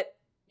 but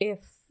if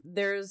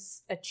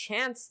there's a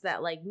chance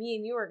that, like, me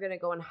and you are going to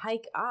go and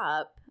hike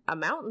up a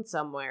mountain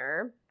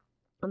somewhere,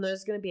 and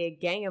there's going to be a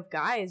gang of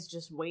guys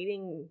just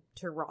waiting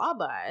to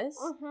rob us,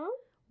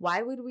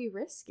 why would we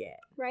risk it?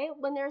 Right?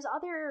 When there's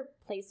other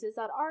places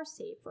that are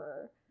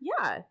safer.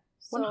 Yeah,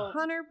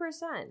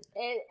 100%.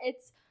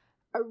 It's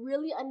a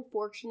really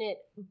unfortunate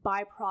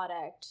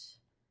byproduct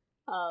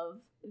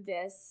of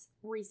this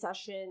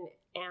recession,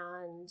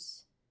 and,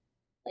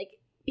 like,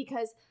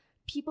 because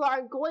people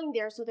aren't going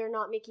there, so they're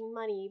not making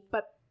money,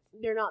 but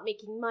they're not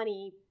making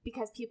money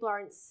because people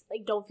aren't,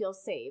 like, don't feel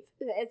safe.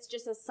 It's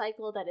just a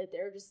cycle that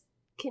they're just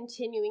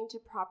continuing to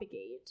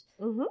propagate.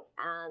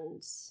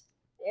 And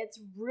it's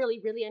really,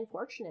 really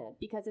unfortunate,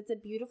 because it's a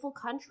beautiful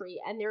country,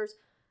 and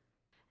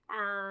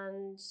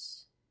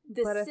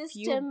the system,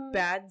 few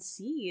bad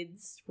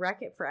seeds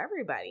wreck it for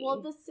everybody.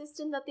 Well, the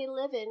system that they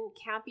live in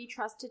can't be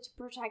trusted to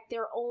protect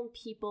their own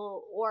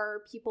people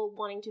or people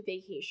wanting to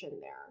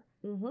vacation there.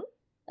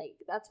 Like,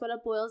 that's what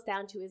it boils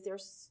down to, is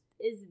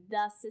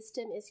the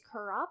system is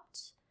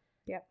corrupt.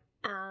 Yep.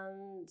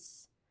 And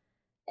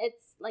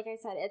it's, like I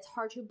said, it's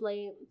hard to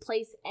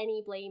place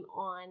any blame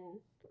on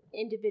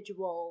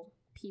individual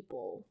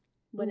people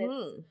when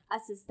it's a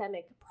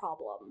systemic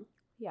problem.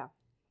 Yeah.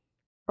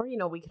 Or,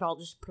 we could all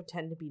just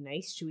pretend to be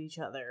nice to each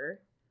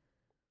other.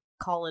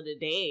 Call it a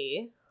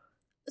day.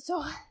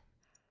 So,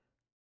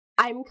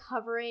 I'm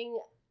covering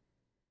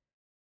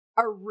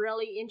a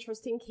really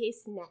interesting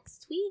case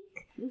next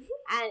week.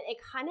 And it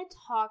kind of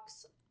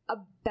talks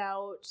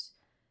about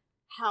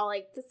how,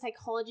 like, the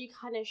psychology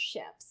kind of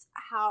shifts.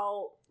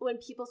 How when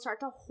people start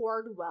to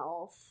hoard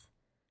wealth,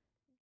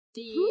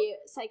 the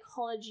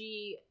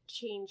psychology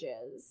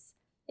changes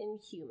in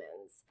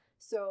humans.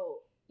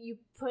 So you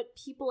put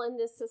people in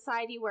this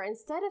society where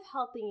instead of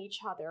helping each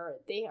other,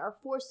 they are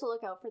forced to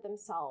look out for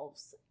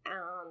themselves,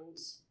 and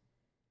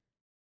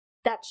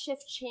that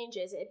shift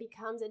changes. It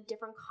becomes a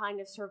different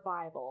kind of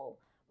survival,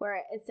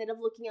 where instead of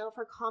looking out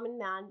for common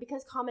man,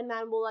 because common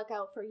man will look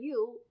out for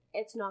you,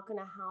 it's not going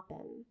to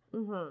happen.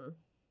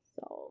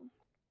 So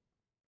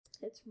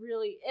it's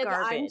really,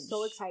 I'm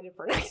so excited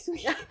for next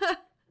week.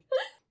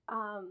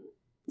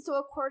 So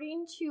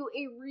according to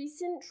a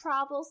recent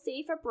Travel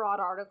Safe Abroad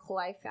article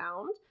I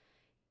found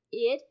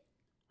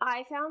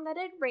that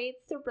it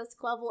rates the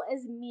risk level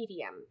as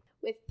medium,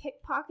 with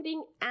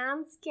pickpocketing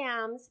and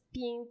scams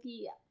being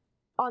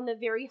on the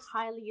very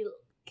highly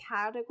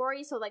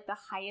category, so like the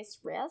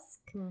highest risk,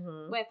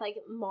 with like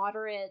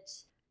moderate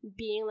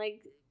being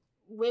like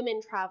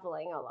women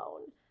traveling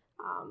alone,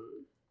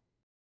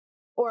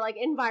 or like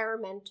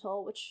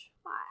environmental, which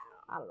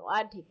I don't know,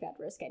 I'd take that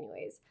risk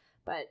anyways,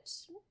 but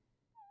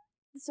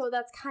so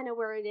that's kind of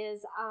where it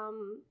is.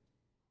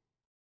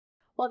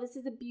 While this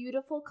is a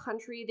beautiful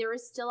country, there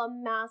is still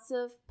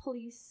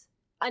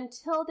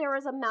until there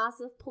is a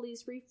massive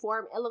police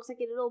reform, it looks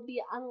like it'll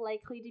be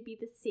unlikely to be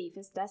the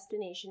safest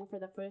destination for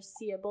the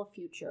foreseeable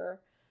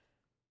future.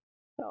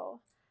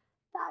 So,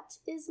 that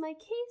is my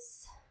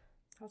case.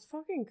 That's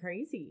fucking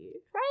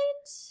crazy.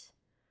 Right?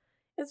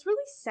 It's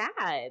really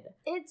sad.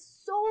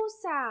 It's so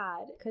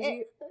sad.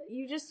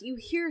 Because you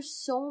hear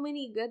so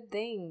many good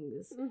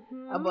things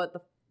about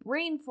the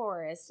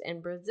rainforest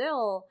and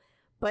Brazil,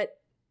 but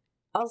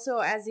also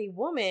as a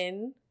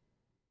woman,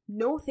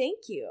 no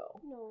thank you.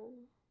 No.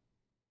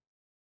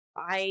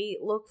 I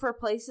look for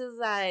places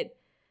that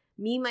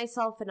me,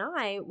 myself, and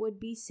I would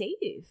be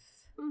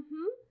safe.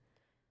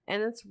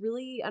 And it's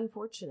really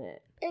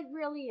unfortunate. It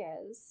really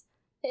is.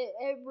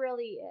 It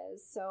really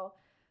is. So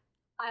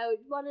I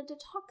wanted to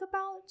talk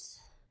about...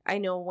 I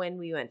know when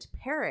we went to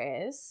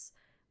Paris,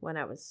 when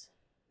I was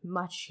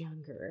much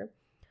younger,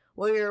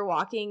 when we were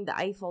walking the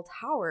Eiffel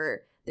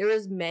Tower, there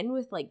was men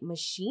with like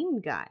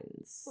machine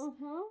guns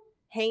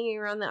hanging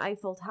around the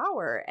Eiffel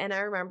Tower. And I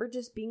remember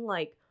just being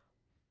like,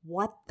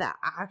 what the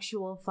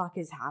actual fuck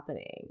is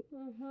happening?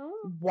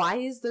 Why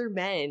is there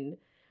men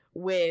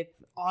with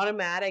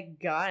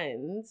automatic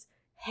guns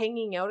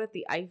hanging out at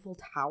the Eiffel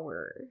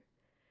Tower?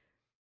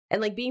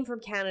 And like being from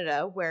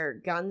Canada, where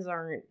guns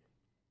aren't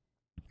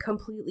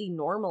completely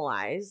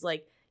normalized,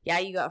 like yeah,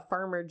 you got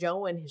Farmer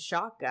Joe and his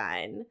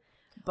shotgun,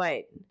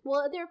 but...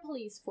 Well, their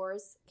police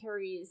force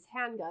carries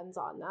handguns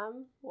on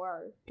them,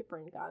 or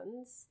different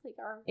guns. Like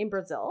in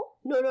Brazil?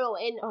 No,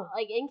 in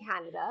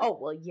Canada. Oh,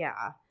 well,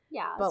 yeah.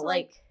 Yeah, but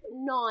so,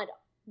 not...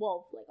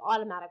 Well,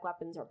 automatic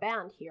weapons are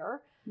banned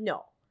here.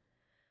 No.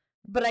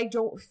 But I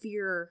don't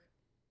fear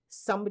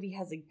somebody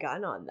has a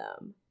gun on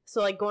them.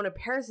 So, going to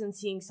Paris and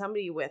seeing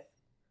somebody with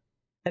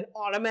an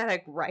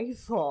automatic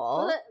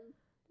rifle...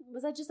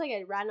 Was that just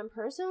a random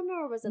person,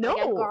 or was it a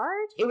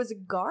guard? It was a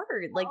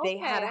guard. They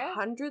had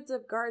hundreds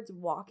of guards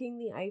walking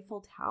the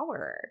Eiffel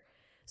Tower.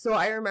 So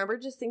I remember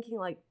just thinking,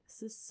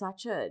 this is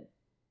such a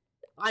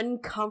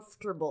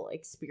uncomfortable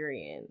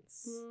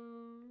experience.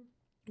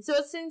 So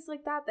it's things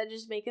like that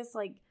just make us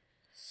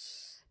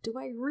do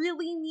I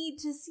really need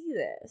to see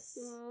this?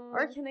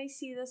 Or can I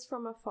see this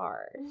from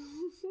afar?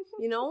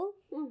 You know?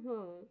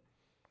 Mm-hmm.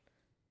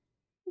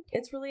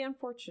 It's really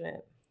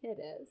unfortunate. It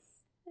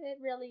is. It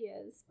really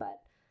is, but...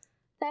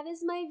 That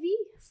is my V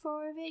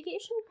for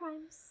vacation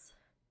crimes.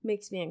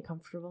 Makes me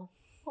uncomfortable.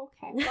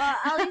 Okay. Well,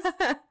 at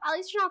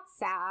least you're not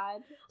sad.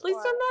 At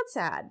least I'm not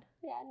sad.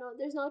 Yeah, no,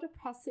 there's no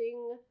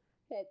depressing.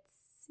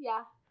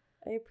 Yeah.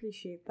 I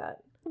appreciate that.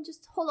 And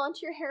just hold on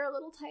to your hair a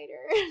little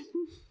tighter.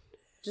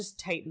 Just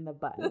tighten the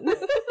button.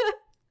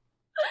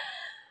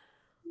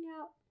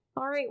 Yeah.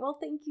 All right, well,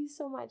 thank you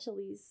so much,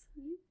 Elise.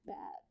 You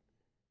bet.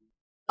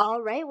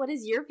 All right, what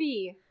is your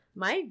V?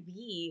 My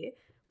V...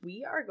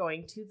 We are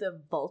going to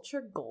the Vulture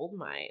gold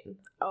mine.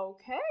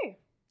 Okay.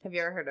 Have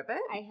you ever heard of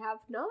it? I have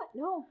not,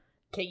 no.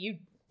 Okay, you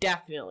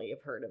definitely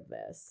have heard of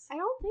this. I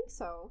don't think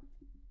so.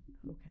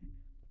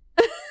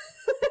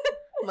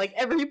 Okay.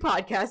 Every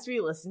podcast we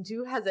listen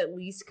to has at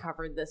least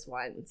covered this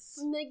once.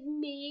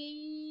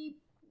 Maybe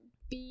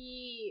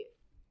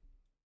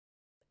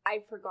I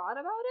forgot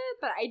about it,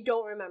 but I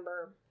don't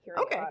remember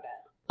hearing about it.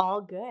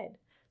 All good.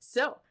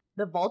 So,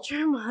 the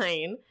Vulture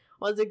mine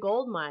was a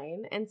gold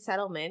mine and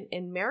settlement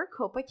in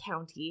Maricopa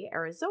County,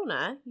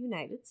 Arizona,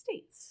 United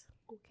States.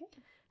 Okay.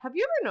 Have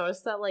you ever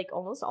noticed that,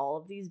 almost all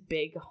of these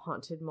big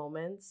haunted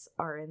moments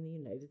are in the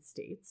United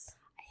States?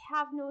 I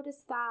have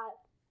noticed that.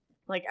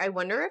 I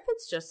wonder if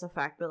it's just the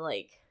fact that,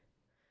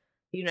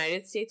 the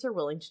United States are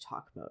willing to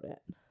talk about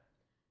it.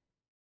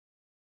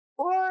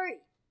 Or,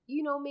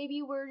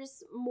 maybe we're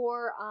just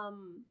more,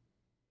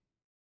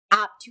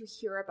 apt to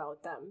hear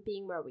about them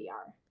being where we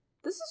are.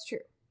 This is true.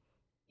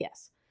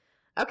 Yes.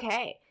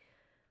 Okay.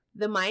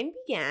 The mine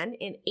began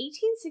in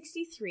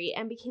 1863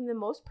 and became the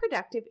most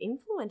productive,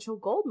 influential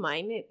gold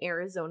mine in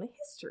Arizona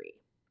history.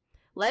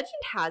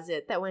 Legend has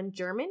it that when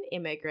German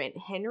immigrant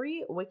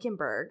Henry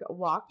Wickenburg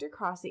walked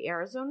across the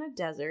Arizona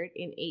desert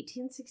in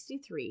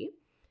 1863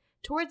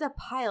 towards a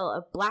pile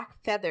of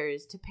black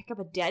feathers to pick up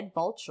a dead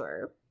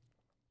vulture,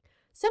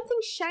 something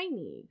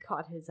shiny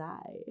caught his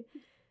eye.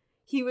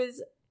 He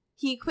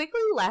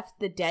quickly left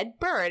the dead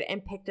bird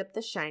and picked up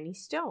the shiny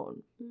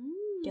stone.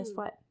 Guess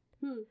what?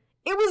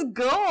 It was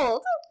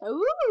gold!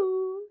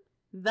 Ooh!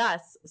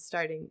 Thus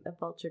starting the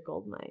Vulture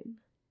gold mine.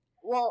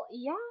 Well,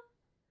 yeah.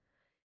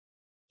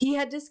 He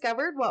had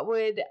discovered what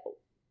would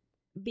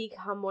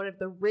become one of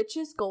the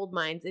richest gold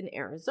mines in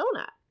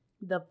Arizona,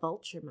 the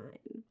Vulture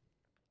mine.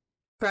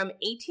 From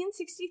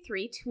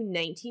 1863 to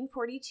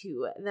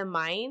 1942, the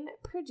mine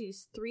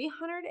produced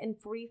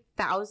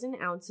 340,000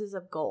 ounces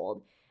of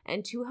gold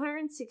and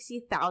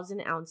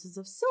 260,000 ounces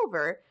of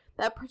silver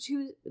that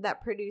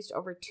produced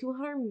over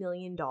 $200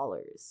 million.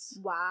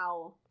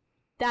 Wow.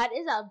 That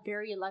is a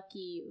very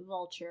lucky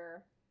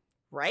vulture.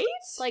 Right?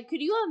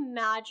 Could you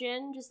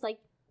imagine just,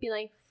 being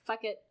like,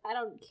 fuck it, I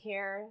don't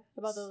care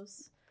about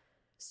those.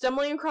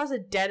 Stumbling across a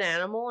dead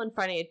animal and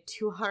finding a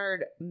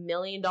 $200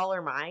 million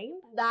mine?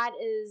 That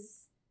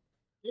is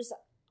just...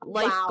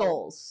 Life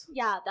goals.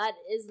 Yeah, that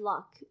is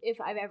luck, if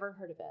I've ever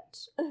heard of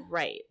it.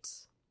 Right.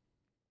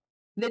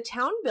 The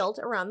town built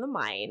around the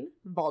mine,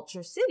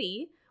 Vulture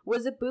City,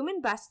 was a boom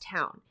and bust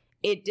town.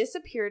 It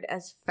disappeared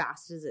as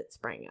fast as it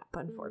sprang up,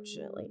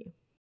 unfortunately.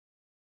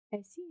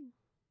 I see.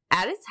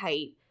 At its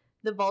height,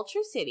 the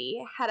Vulture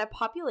City had a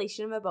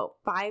population of about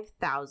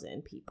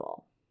 5,000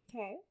 people.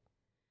 Okay.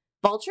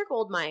 Vulture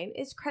Gold Mine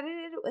is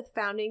credited with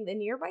founding the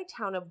nearby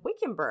town of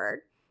Wickenburg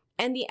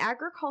and the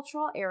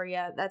agricultural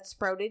area that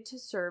sprouted to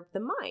serve the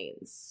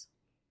mines.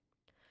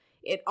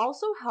 It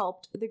also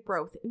helped the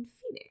growth in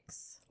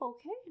Phoenix.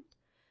 Okay.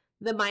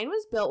 The mine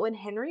was built when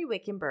Henry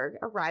Wickenburg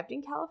arrived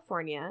in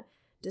California,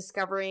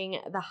 discovering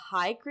the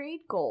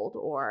high-grade gold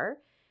ore,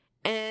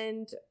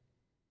 and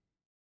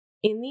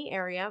in the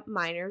area,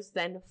 miners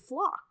then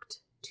flocked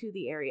to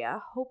the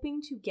area, hoping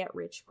to get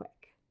rich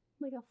quick.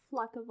 Like a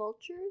flock of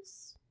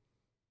vultures?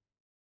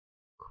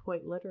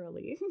 Quite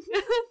literally.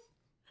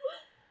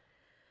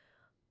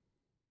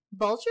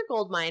 Vulture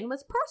Gold Mine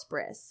was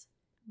prosperous,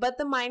 but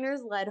the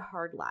miners led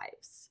hard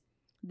lives.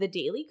 The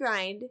daily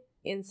grind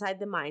inside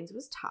the mines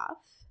was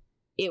tough.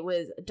 It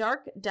was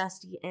dark,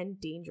 dusty, and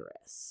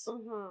dangerous.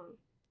 Mm-hmm.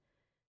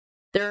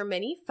 There were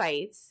many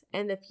fights,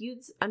 and the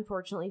feuds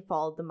unfortunately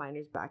followed the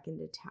miners back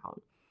into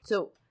town.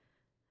 So,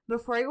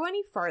 before I go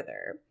any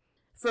farther,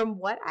 from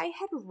what I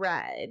had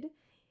read,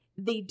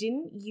 they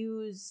didn't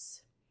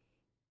use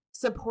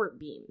support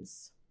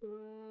beams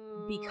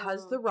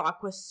because the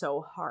rock was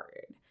so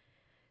hard.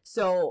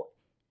 So,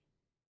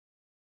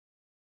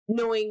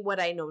 knowing what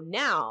I know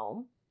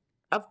now,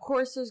 of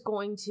course there's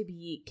going to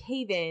be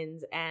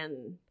cave-ins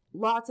and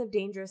lots of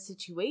dangerous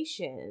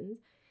situations,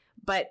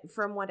 but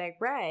from what I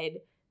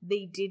read,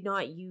 they did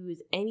not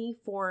use any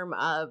form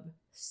of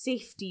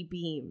safety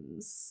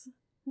beams.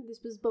 This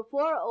was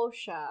before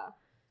OSHA.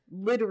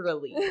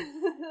 Literally.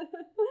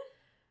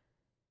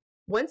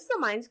 Once the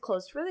mines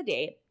closed for the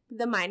day,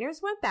 the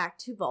miners went back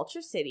to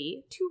Vulture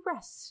City to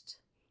rest.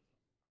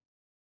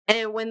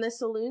 And when the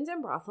saloons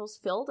and brothels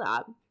filled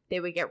up, they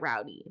would get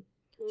rowdy.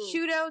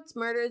 Shootouts,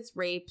 murders,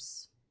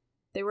 rapes,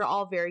 they were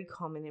all very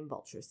common in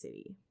Vulture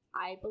City.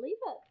 I believe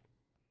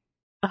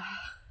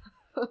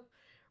it.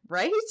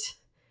 Right?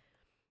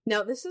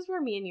 Now, this is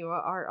where me and you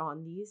are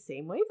on the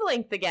same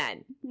wavelength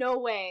again. No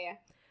way.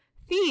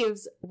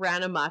 Thieves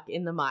ran amok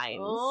in the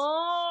mines.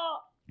 Oh.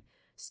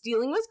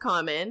 Stealing was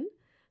common.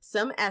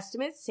 Some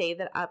estimates say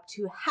that up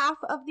to half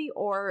of the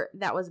ore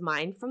that was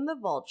mined from the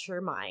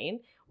Vulture mine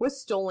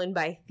was stolen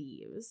by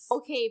thieves.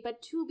 Okay,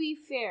 but to be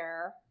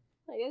fair,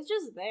 like, it's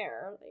just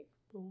there. Like,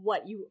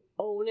 what, you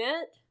own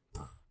it?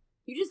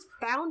 You just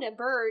found a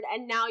bird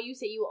and now you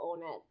say you own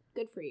it.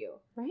 Good for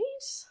you. Right?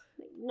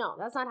 Like, no,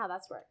 that's not how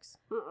that works.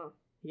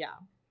 Yeah.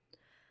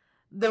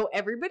 Though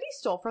everybody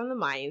stole from the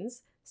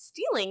mines,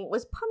 stealing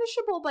was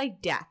punishable by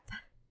death.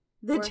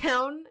 The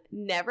town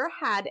never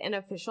had an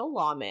official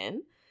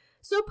lawman,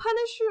 so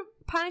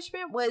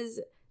punishment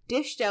was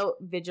dished out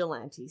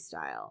vigilante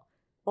style.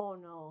 Oh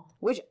no.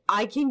 Which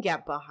I can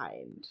get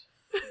behind.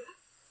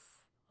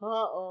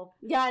 Uh-oh.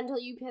 Yeah, until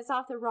you piss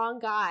off the wrong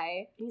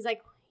guy. And he's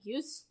like,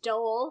 you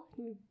stole.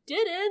 You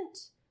didn't.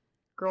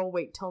 Girl,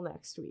 wait till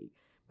next week.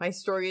 My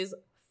story is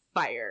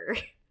fire.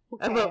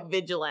 Okay. About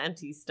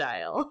vigilante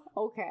style.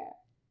 Okay.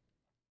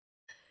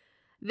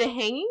 The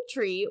hanging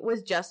tree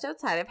was just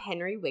outside of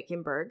Henry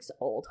Wickenburg's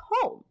old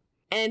home,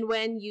 and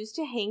when used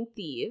to hang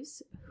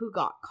thieves who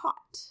got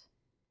caught.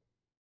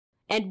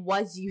 And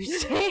was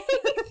used to hang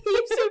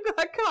thieves who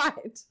got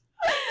caught.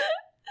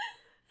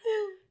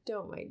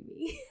 Don't mind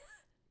me.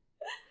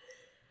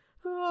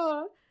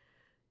 Oh.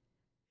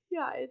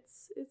 Yeah,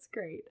 it's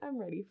great. I'm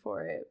ready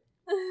for it.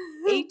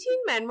 18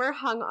 men were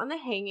hung on the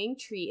hanging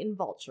tree in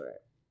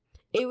Vulture.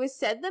 It was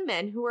said the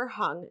men who were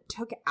hung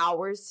took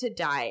hours to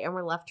die and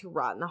were left to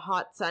rot in the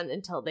hot sun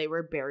until they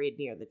were buried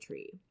near the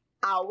tree.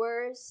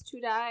 Hours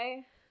to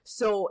die?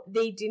 So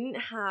they didn't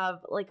have,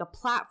 like, a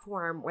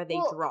platform where they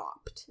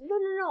dropped.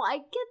 No, I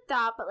get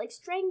that, but, like,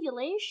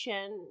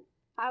 strangulation,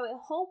 I would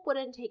hope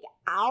wouldn't take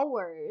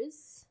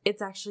hours.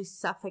 It's actually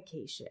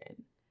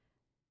suffocation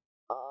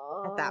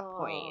at that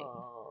point.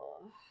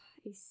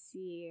 I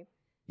see.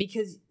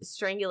 Because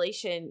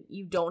strangulation,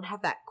 you don't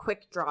have that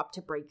quick drop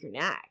to break your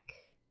neck.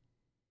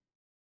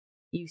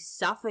 You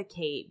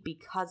suffocate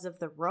because of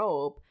the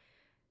rope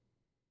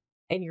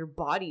and your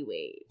body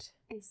weight.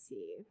 I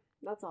see.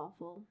 That's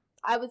awful.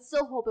 I would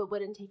still hope it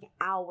wouldn't take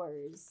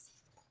hours.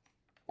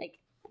 Like,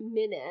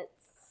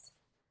 minutes.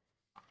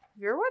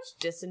 Have you ever watched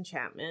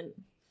Disenchantment?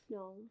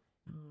 No.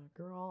 Oh,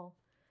 girl.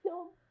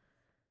 No.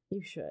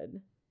 You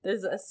should.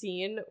 There's a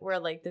scene where,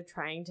 like, they're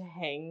trying to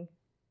hang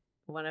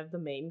one of the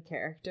main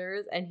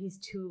characters and he's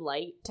too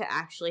light to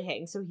actually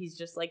hang, so he's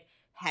just, like,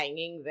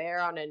 hanging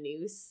there on a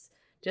noose,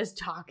 just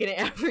talking to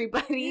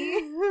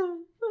everybody.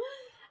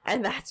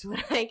 And that's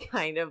what I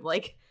kind of,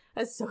 like,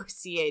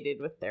 associated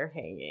with their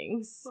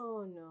hangings.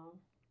 Oh, no.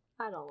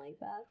 I don't like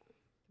that.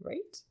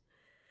 Right?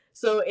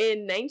 So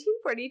in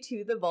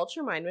 1942, the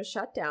Vulture mine was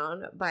shut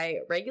down by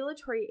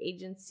regulatory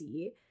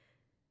agency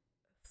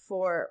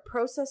for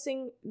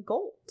processing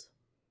gold.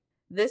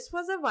 This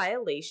was a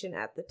violation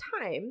at the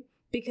time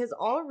because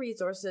all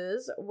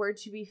resources were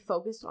to be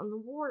focused on the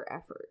war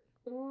effort.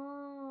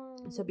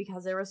 So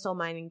because they were still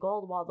mining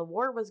gold while the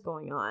war was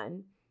going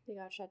on, they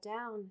got shut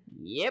down.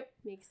 Yep.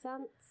 Makes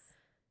sense.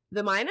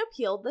 The mine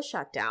appealed the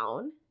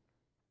shutdown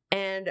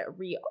and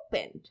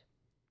reopened,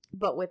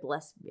 but with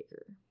less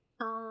vigor.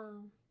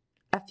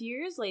 A few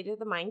years later,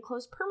 the mine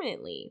closed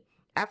permanently.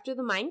 After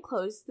the mine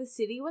closed, the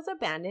city was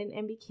abandoned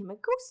and became a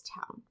ghost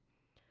town.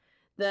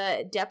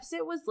 The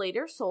deposit was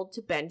later sold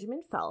to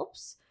Benjamin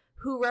Phelps,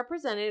 who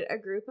represented a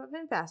group of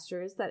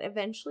investors that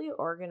eventually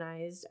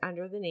organized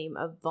under the name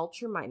of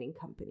Vulture Mining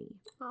Company.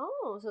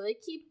 Oh, so they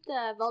keep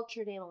the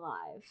Vulture name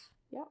alive.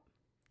 Yep.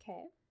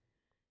 Okay.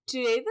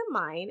 Today, the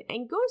mine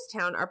and ghost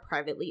town are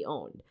privately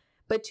owned,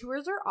 but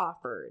tours are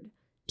offered.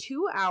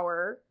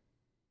 2-hour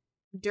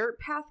dirt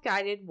path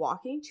guided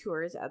walking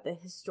tours at the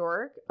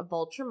historic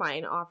Vulture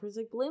mine offers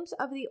a glimpse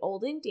of the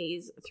olden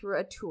days through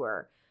a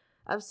tour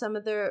of some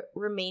of the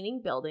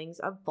remaining buildings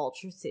of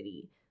Vulture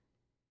City.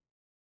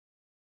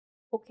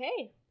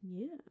 Okay.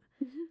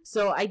 Yeah.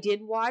 So I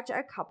did watch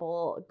a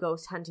couple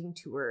ghost hunting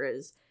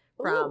tours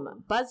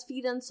from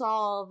BuzzFeed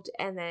Unsolved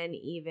and then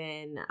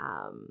even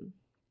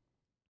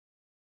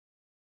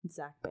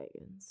Zach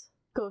Bagans.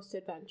 Ghost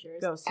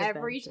Adventures. Ghost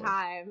Every Adventure.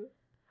 time.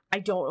 I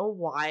don't know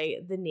why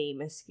the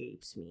name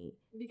escapes me.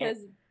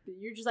 Because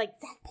you're just like,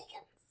 Zach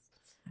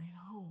Bagans. I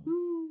know.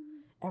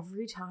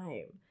 Every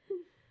time.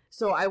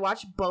 So I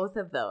watched both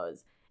of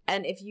those.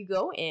 And if you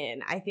go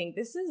in, I think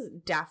this is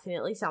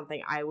definitely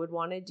something I would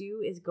want to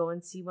do, is go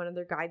and see one of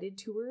their guided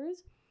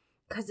tours.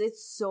 Because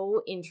it's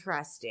so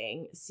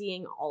interesting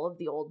seeing all of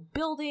the old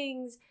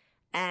buildings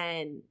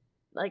and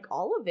like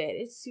all of it.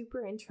 It's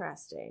super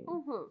interesting.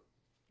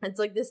 Mm-hmm. It's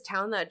like this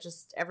town that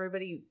just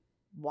everybody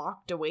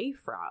walked away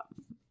from.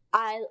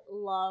 I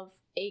love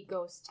a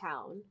ghost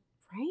town.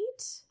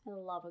 Right? I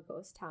love a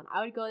ghost town.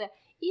 I would go there.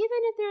 Even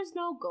if there's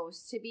no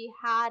ghost to be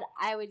had,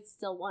 I would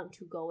still want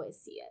to go and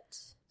see it.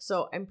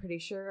 So I'm pretty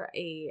sure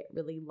a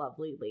really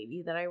lovely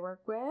lady that I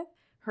work with,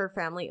 her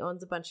family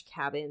owns a bunch of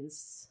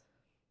cabins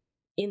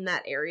in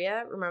that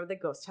area. Remember the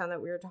ghost town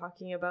that we were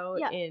talking about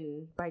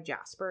by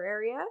Jasper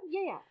area?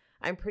 Yeah.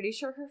 I'm pretty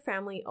sure her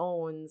family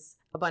owns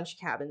a bunch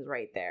of cabins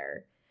right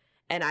there.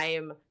 And I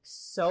am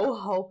so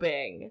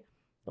hoping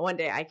one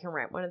day I can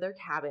rent one of their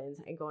cabins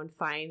and go and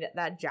find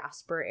that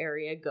Jasper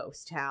area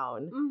ghost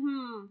town.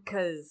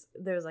 Because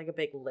there's like a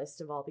big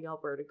list of all the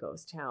Alberta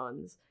ghost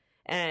towns.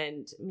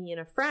 And me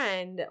and a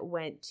friend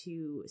went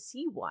to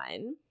see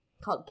one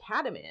called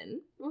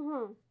Catamin.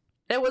 And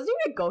it wasn't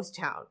even a ghost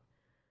town.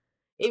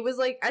 It was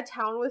like a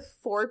town with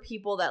 4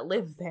 people that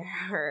live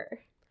there.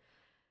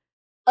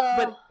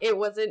 But it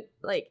wasn't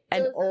like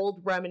an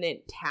old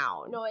remnant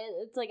town. No,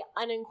 it's like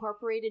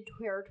unincorporated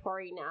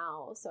territory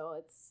now. So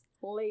it's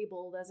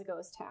labeled as a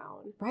ghost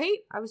town. Right?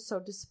 I was so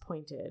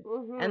disappointed.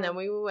 And then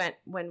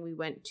when we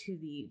went to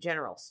the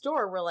general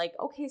store, we're like,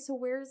 okay, so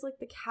where's like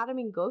the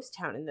Catamin ghost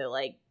town? And they're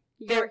like,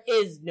 there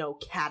is no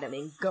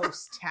Catamin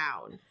ghost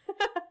town.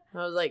 I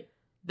was like,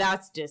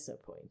 that's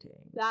disappointing.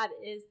 That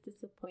is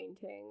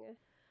disappointing.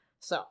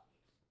 So,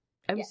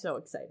 I'm so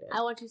excited.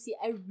 I want to see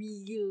a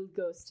real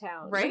ghost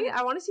town. Right?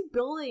 I want to see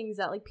buildings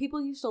that like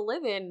people used to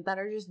live in that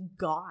are just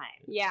gone.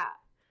 Yeah.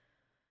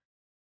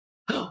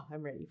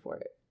 I'm ready for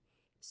it.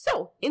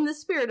 So, in the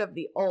spirit of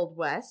the Old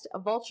West,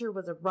 Vulture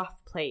was a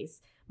rough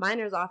place.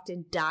 Miners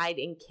often died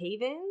in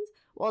cave-ins,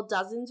 while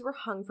dozens were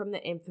hung from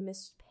the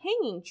infamous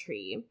hanging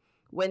tree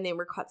when they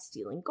were caught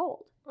stealing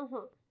gold.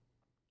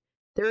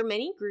 There are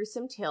many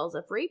gruesome tales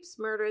of rapes,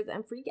 murders,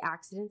 and freak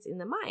accidents in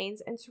the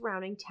mines and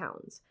surrounding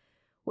towns,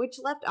 which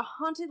left a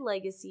haunted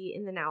legacy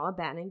in the now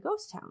abandoned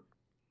ghost town.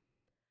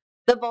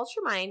 The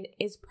Vulture mine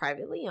is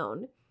privately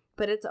owned,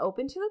 but it's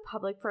open to the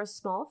public for a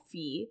small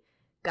fee.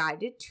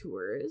 Guided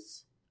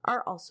tours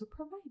are also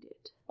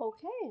provided.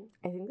 Okay.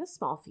 I think the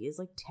small fee is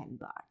like $10.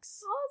 Oh,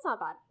 that's not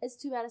bad. It's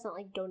too bad it's not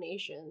like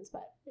donations,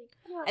 but like,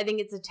 yeah. I think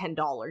it's a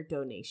 $10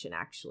 donation,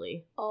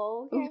 actually.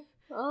 Oh, okay.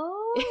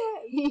 Oh,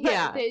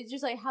 yeah. They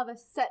just like have a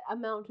set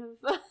amount of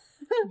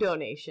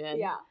donation.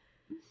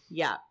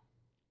 Yeah.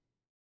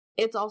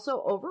 It's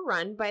also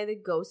overrun by the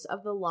ghosts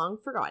of the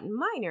long-forgotten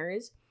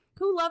miners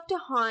who love to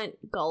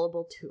haunt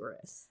gullible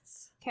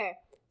tourists. Okay,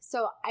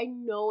 so I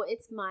know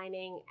it's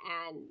mining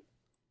and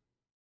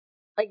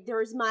like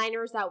there's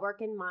miners that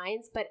work in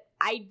mines, but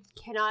I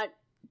cannot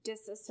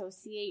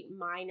disassociate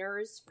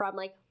miners from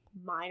like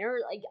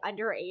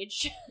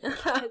underage.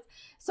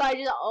 So I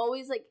just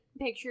always like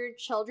pictured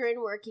children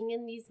working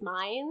in these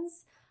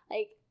mines.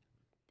 Like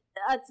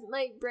that's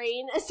my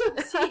brain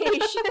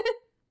association.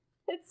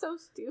 It's so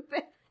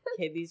stupid.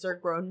 Okay, these are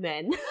grown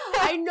men.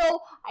 I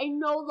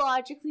know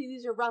logically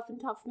these are rough and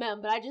tough men,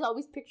 but I just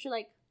always picture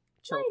like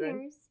children.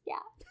 Miners.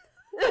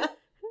 Yeah.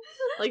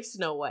 Like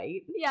Snow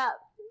White. Yeah.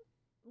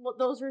 Well,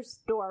 those are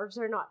dwarves,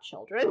 they're not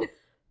children.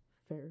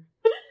 Fair.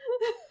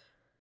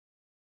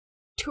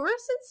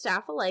 Tourists and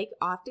staff alike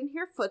often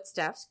hear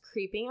footsteps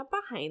creeping up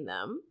behind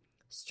them,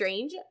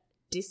 strange,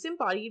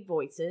 disembodied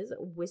voices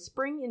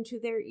whispering into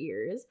their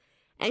ears,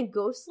 and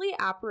ghostly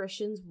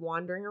apparitions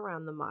wandering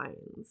around the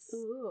mines.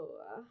 Ooh.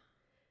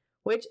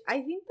 Which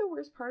I think the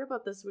worst part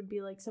about this would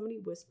be like somebody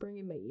whispering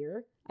in my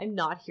ear. I'm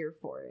not here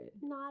for it.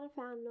 Not a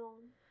fan, no.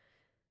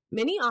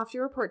 Many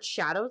often report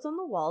shadows on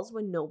the walls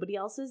when nobody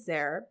else is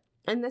there,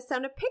 and the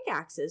sound of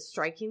pickaxes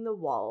striking the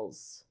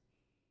walls.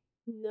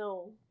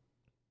 No.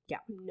 Yeah.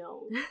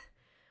 No.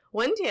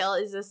 One tale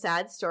is a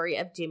sad story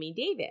of Jimmy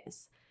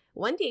Davis.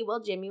 One day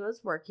while Jimmy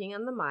was working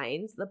on the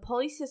mines, the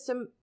pulley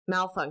system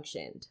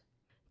malfunctioned.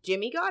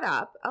 Jimmy got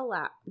up on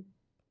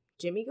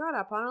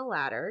a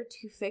ladder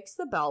to fix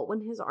the belt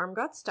when his arm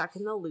got stuck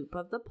in the loop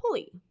of the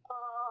pulley.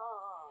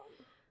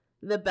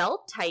 The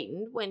belt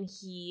tightened when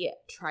he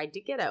tried to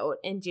get out,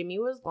 and Jimmy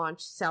was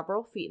launched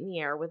several feet in the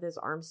air with his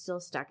arm still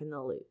stuck in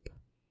the loop.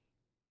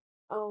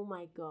 Oh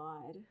my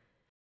god.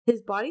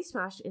 His body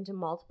smashed into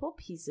multiple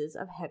pieces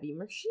of heavy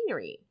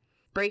machinery,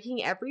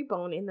 breaking every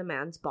bone in the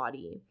man's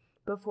body,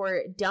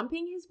 before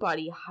dumping his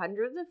body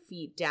hundreds of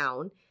feet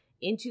down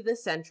into the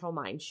central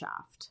mine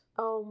shaft.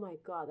 Oh my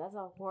god, that's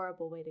a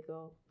horrible way to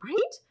go.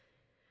 Right?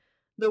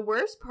 The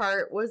worst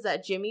part was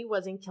that Jimmy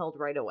wasn't killed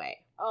right away.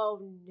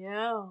 Oh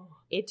no.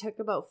 It took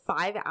about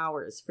 5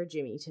 hours for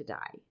Jimmy to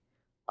die.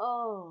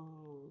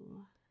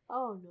 Oh.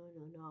 Oh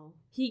no.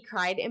 He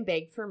cried and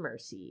begged for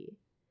mercy.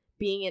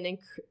 Being in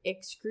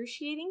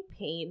excruciating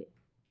pain,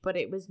 but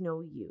it was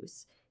no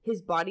use.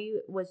 His body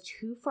was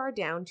too far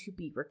down to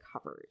be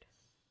recovered.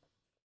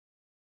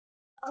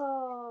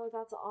 Oh,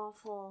 that's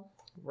awful.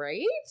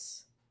 Right?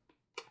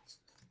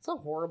 It's a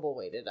horrible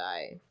way to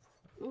die.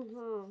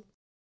 Mm-hmm.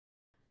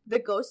 The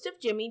ghost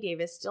of Jimmy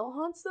Davis still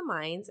haunts the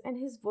mines, and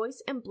his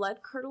voice and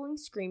blood-curdling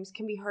screams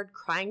can be heard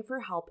crying for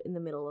help in the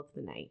middle of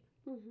the night.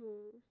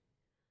 Mm-hmm.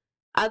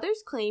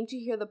 Others claim to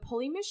hear the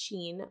pulley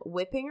machine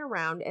whipping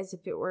around as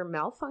if it were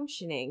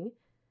malfunctioning.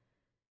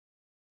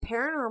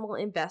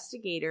 Paranormal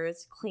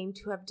investigators claim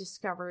to have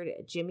discovered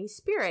Jimmy's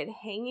spirit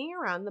hanging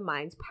around the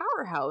mine's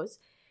powerhouse,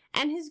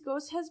 and his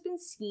ghost has been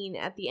seen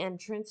at the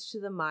entrance to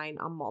the mine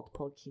on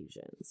multiple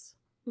occasions.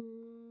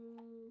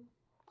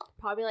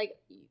 Probably like,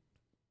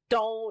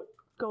 don't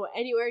go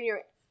anywhere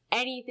near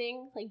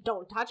anything. Like,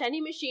 don't touch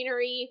any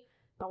machinery.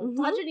 Don't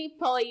touch any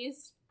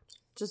pulleys.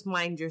 Just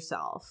mind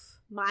yourself.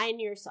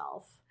 Mind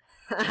yourself.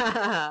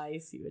 I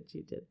see what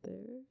you did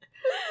there.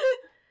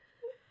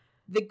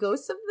 The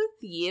ghosts of the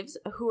thieves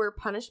who were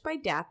punished by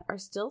death are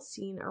still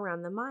seen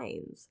around the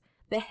mines.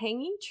 The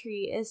hanging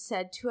tree is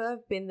said to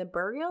have been the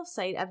burial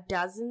site of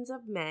dozens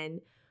of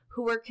men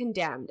who were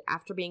condemned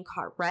after being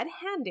caught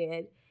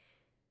red-handed.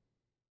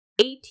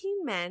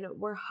 18 men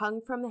were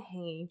hung from the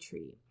hanging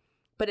tree,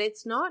 but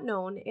it's not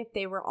known if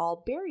they were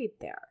all buried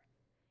there.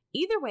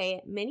 Either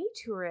way, many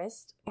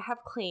tourists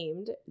have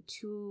claimed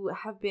to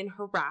have been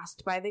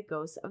harassed by the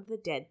ghosts of the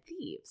dead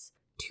thieves.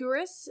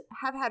 Tourists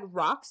have had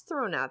rocks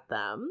thrown at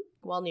them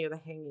while near the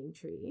hanging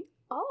tree.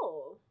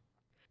 Oh.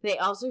 They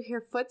also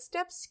hear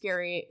footsteps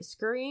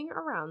scurrying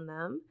around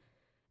them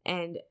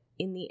and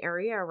in the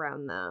area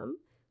around them.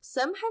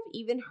 Some have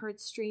even heard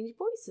strange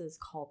voices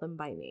call them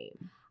by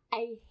name.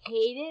 I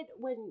hate it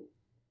when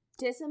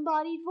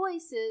disembodied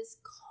voices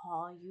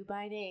call you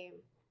by name.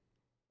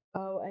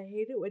 Oh, I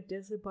hate it when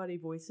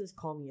disembodied voices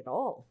call me at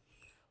all.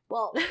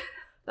 Well,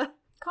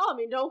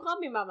 don't call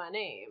me by my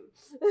name.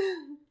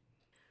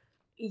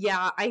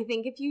 Yeah, I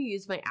think if you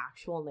use my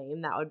actual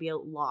name, that would be a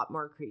lot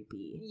more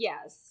creepy.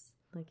 Yes.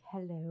 Like,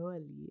 hello,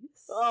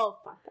 Elise. Oh,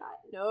 fuck that.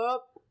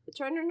 Nope.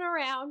 Turning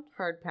around.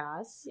 Hard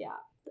pass. Yeah.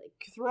 Like,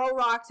 throw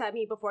rocks at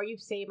me before you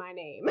say my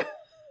name.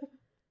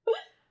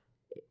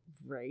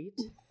 Right?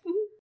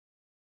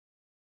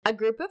 A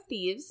group of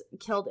thieves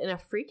killed in a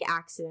freak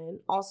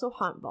accident also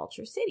haunt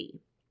Vulture City.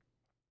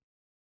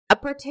 A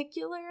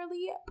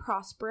particularly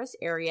prosperous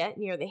area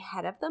near the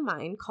head of the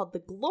mine called the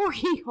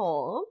Glory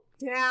Hole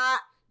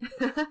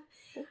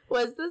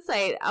was the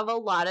site of a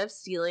lot of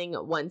stealing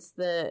once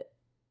the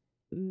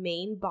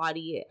main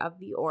body of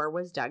the ore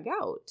was dug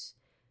out.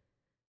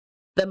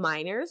 The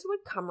miners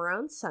would come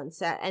around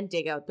sunset and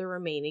dig out the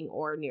remaining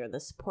ore near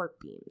the support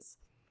beams.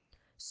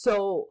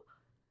 So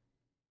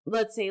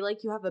let's say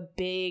like you have a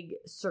big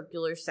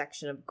circular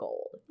section of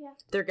gold. Yeah.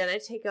 They're going to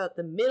take out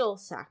the middle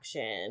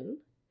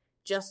section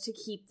just to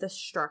keep the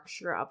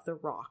structure of the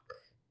rock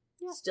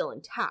still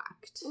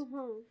intact.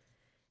 Mm-hmm.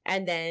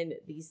 And then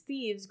these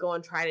thieves go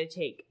and try to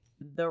take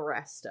the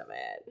rest of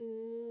it.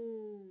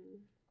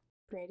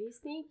 Pretty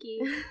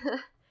sneaky.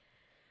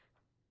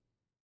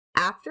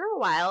 After a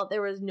while,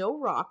 there was no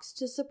rocks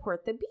to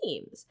support the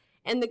beams,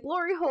 and the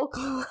glory hole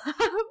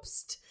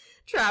collapsed,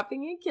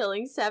 trapping and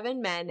killing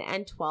 7 men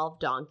and 12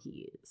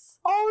 donkeys.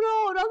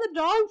 Oh no, not the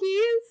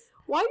donkeys!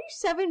 Why do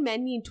 7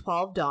 men need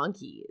 12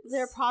 donkeys?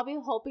 They're probably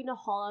hoping to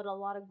haul out a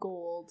lot of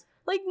gold.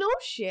 Like, no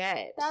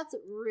shit. That's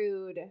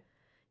rude.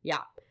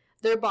 Yeah.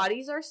 Their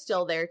bodies are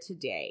still there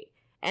today,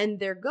 and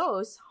their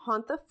ghosts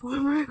haunt the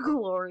former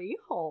glory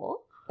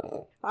hole.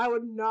 I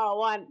would not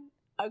want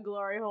a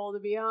glory hole to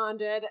be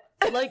haunted.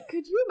 Like,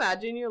 could you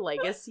imagine your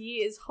legacy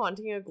is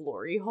haunting a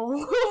glory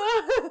hole?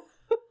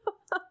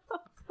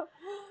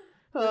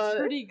 That's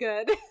pretty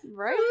good.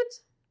 Right?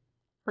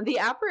 The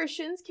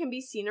apparitions can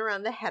be seen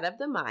around the head of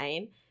the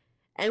mine,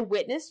 and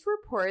witnessed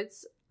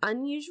reports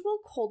unusual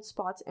cold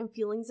spots and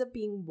feelings of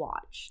being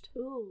watched.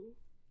 Ooh.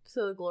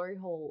 So the glory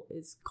hole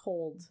is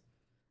cold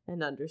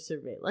and under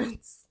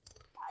surveillance.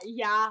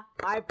 Yeah,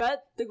 I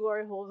bet the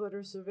glory hole's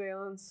under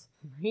surveillance.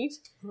 Right?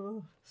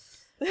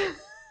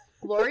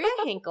 Gloria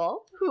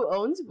Hinkle, who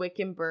owns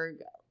Wickenburg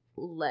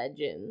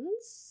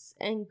Legends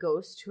and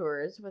Ghost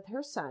Tours with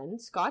her son,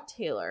 Scott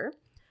Taylor,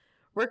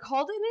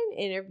 recalled in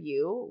an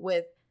interview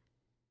with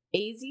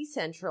AZ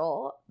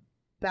Central,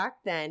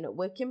 back then,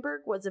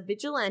 Wickenburg was a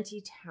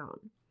vigilante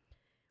town.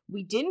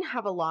 We didn't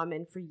have a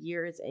lawman for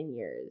years and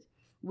years.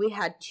 We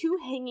had 2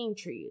 hanging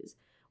trees,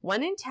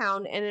 one in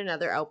town and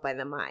another out by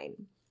the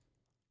mine.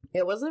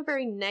 It wasn't a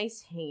very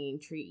nice hanging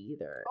tree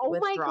either,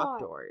 with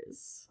drop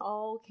doors.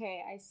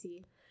 Okay, I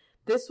see.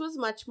 This was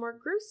much more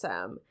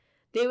gruesome.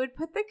 They would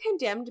put the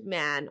condemned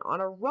man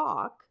on a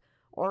rock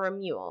or a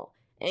mule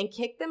and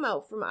kick them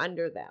out from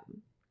under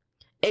them.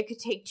 It could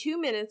take 2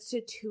 minutes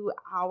to 2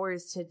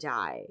 hours to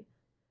die.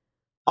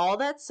 All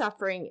that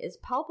suffering is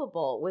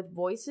palpable, with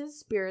voices,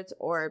 spirits,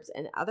 orbs,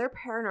 and other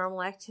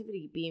paranormal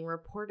activity being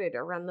reported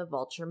around the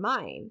Vulture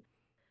mine.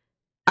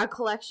 A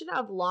collection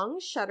of long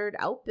shuttered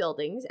out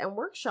buildings and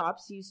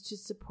workshops used to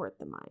support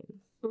the mine.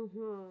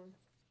 Mm-hmm.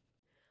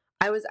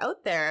 I was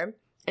out there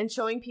and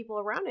showing people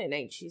around at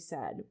night, she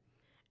said.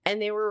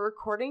 And they were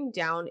recording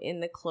down in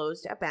the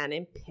closed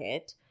abandoned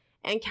pit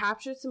and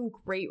captured some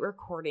great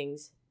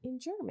recordings in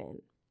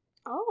German.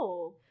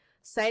 Oh.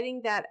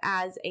 Citing that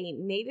as a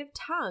native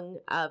tongue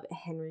of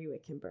Henry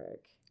Wickenburg.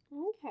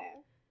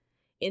 Okay.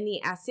 In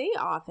the SA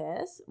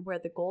office, where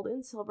the gold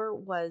and silver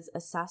was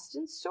assessed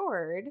and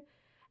stored,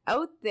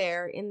 out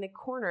there in the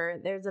corner,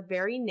 there's a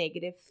very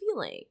negative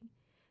feeling.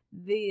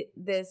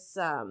 This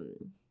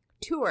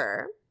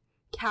tour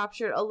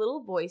captured a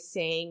little voice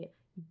saying,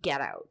 "Get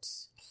out,"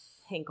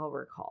 Henkel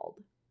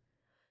recalled.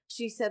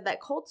 She said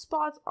that cold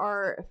spots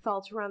are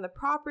felt around the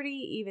property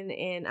even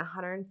in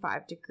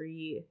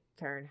 105-degree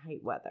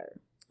Fahrenheit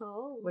weather.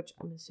 Oh. Which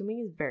I'm assuming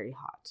is very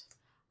hot.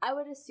 I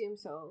would assume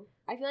so.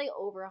 I feel like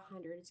over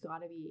 100 it's got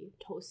to be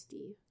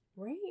toasty.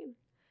 Right.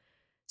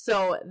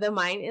 So the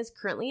mine is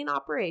currently in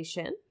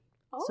operation.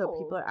 Oh. So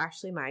people are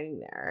actually mining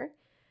there.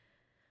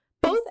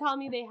 Both tell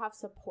me they have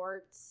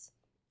supports.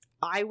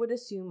 I would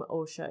assume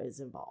OSHA is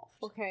involved.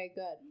 Okay,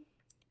 good.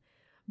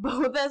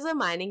 Both as a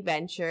mining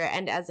venture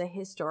and as a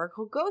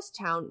historical ghost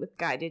town with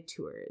guided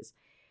tours.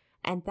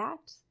 And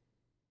that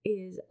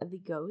is the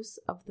ghost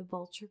of the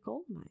Vulture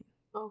gold mine.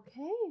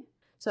 Okay.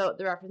 So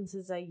the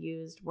references I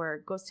used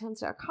were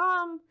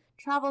ghosttowns.com,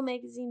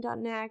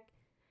 travelmagazine.net,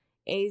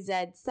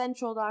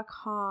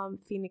 azcentral.com,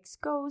 Phoenix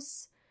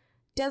Ghosts,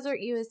 Desert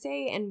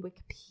USA, and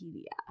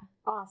Wikipedia.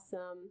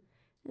 Awesome.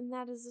 And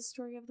that is the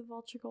story of the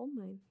Vulture gold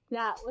mine.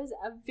 That was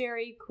a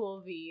very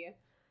cool V.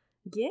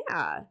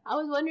 Yeah. I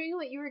was wondering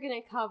what you were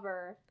going to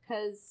cover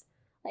because,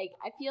 like,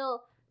 I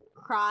feel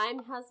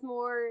crime has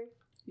more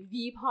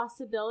V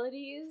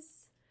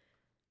possibilities.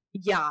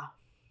 Yeah.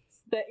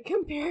 That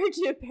compared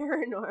to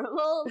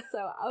paranormal. So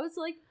I was,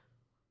 like,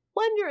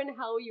 wondering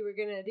how you were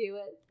going to do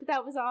it. But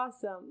that was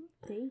awesome.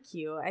 Thank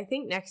you. I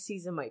think next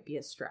season might be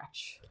a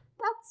stretch.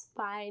 That's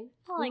fine.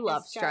 We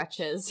love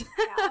stretches.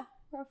 Yeah,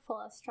 we're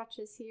full of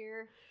stretches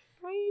here.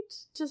 Right?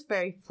 Just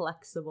very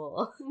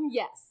flexible.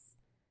 Yes.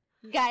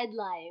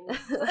 Guidelines.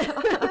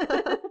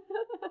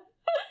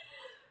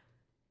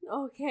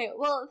 Okay,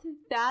 well,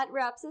 that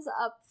wraps us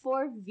up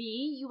for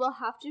V. You will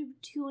have to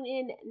tune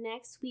in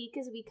next week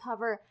as we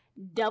cover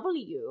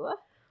W.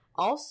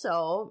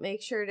 Also,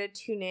 make sure to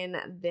tune in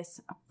this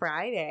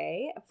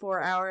Friday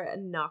for our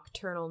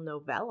nocturnal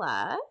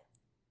novella.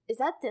 Is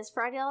that this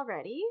Friday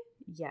already?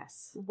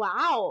 Yes.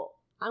 Wow.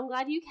 I'm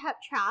glad you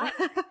kept track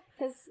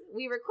because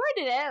we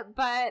recorded it,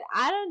 but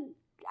I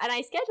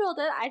scheduled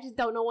it. I just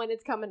don't know when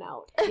it's coming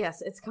out.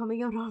 Yes, it's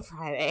coming out on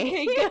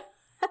Friday.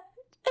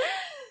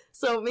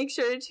 So make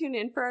sure to tune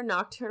in for our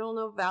nocturnal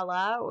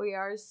novella. We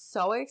are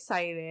so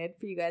excited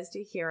for you guys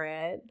to hear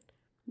it.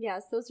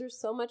 Yes, those are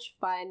so much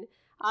fun.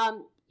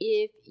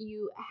 If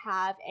you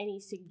have any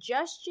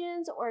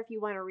suggestions or if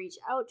you want to reach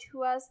out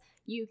to us,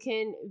 you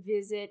can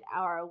visit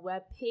our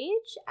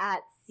webpage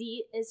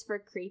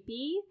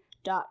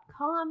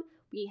atcisforcreepy.com.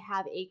 We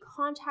have a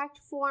contact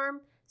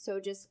form, so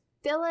just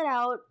fill it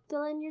out,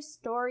 fill in your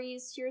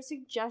stories, your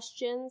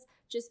suggestions.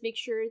 Just make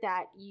sure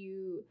that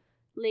you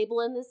label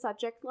in the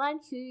subject line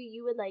who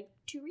you would like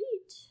to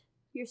read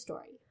your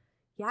story.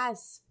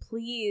 Yes,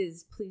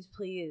 please, please,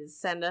 please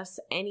send us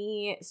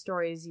any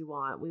stories you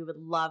want. We would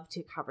love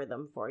to cover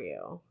them for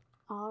you.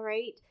 All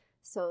right.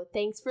 So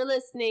thanks for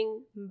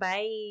listening.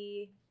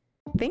 Bye.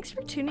 Thanks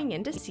for tuning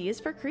in to C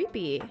is for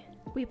Creepy.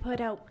 We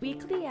put out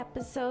weekly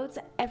episodes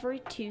every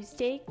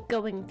Tuesday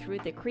going through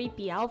the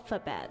creepy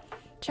alphabet.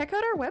 Check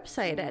out our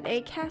website at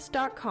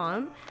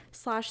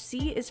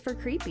acast.com/C is for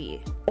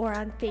Creepy. Or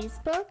on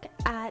Facebook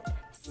at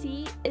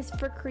C is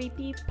for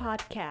Creepy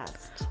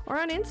Podcast. Or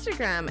on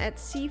Instagram at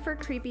C for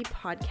Creepy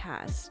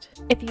Podcast.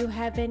 If you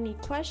have any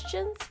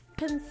questions,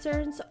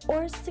 concerns,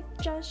 or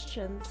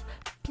suggestions,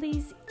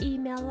 please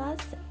email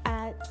us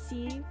at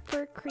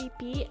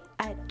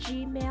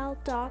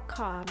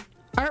cforcreepy@gmail.com.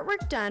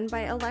 Artwork done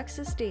by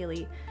Alexis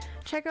Daly.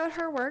 Check out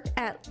her work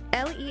at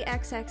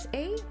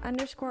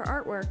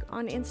LEXXA_artwork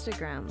on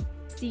Instagram.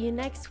 See you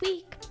next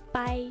week.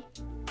 Bye.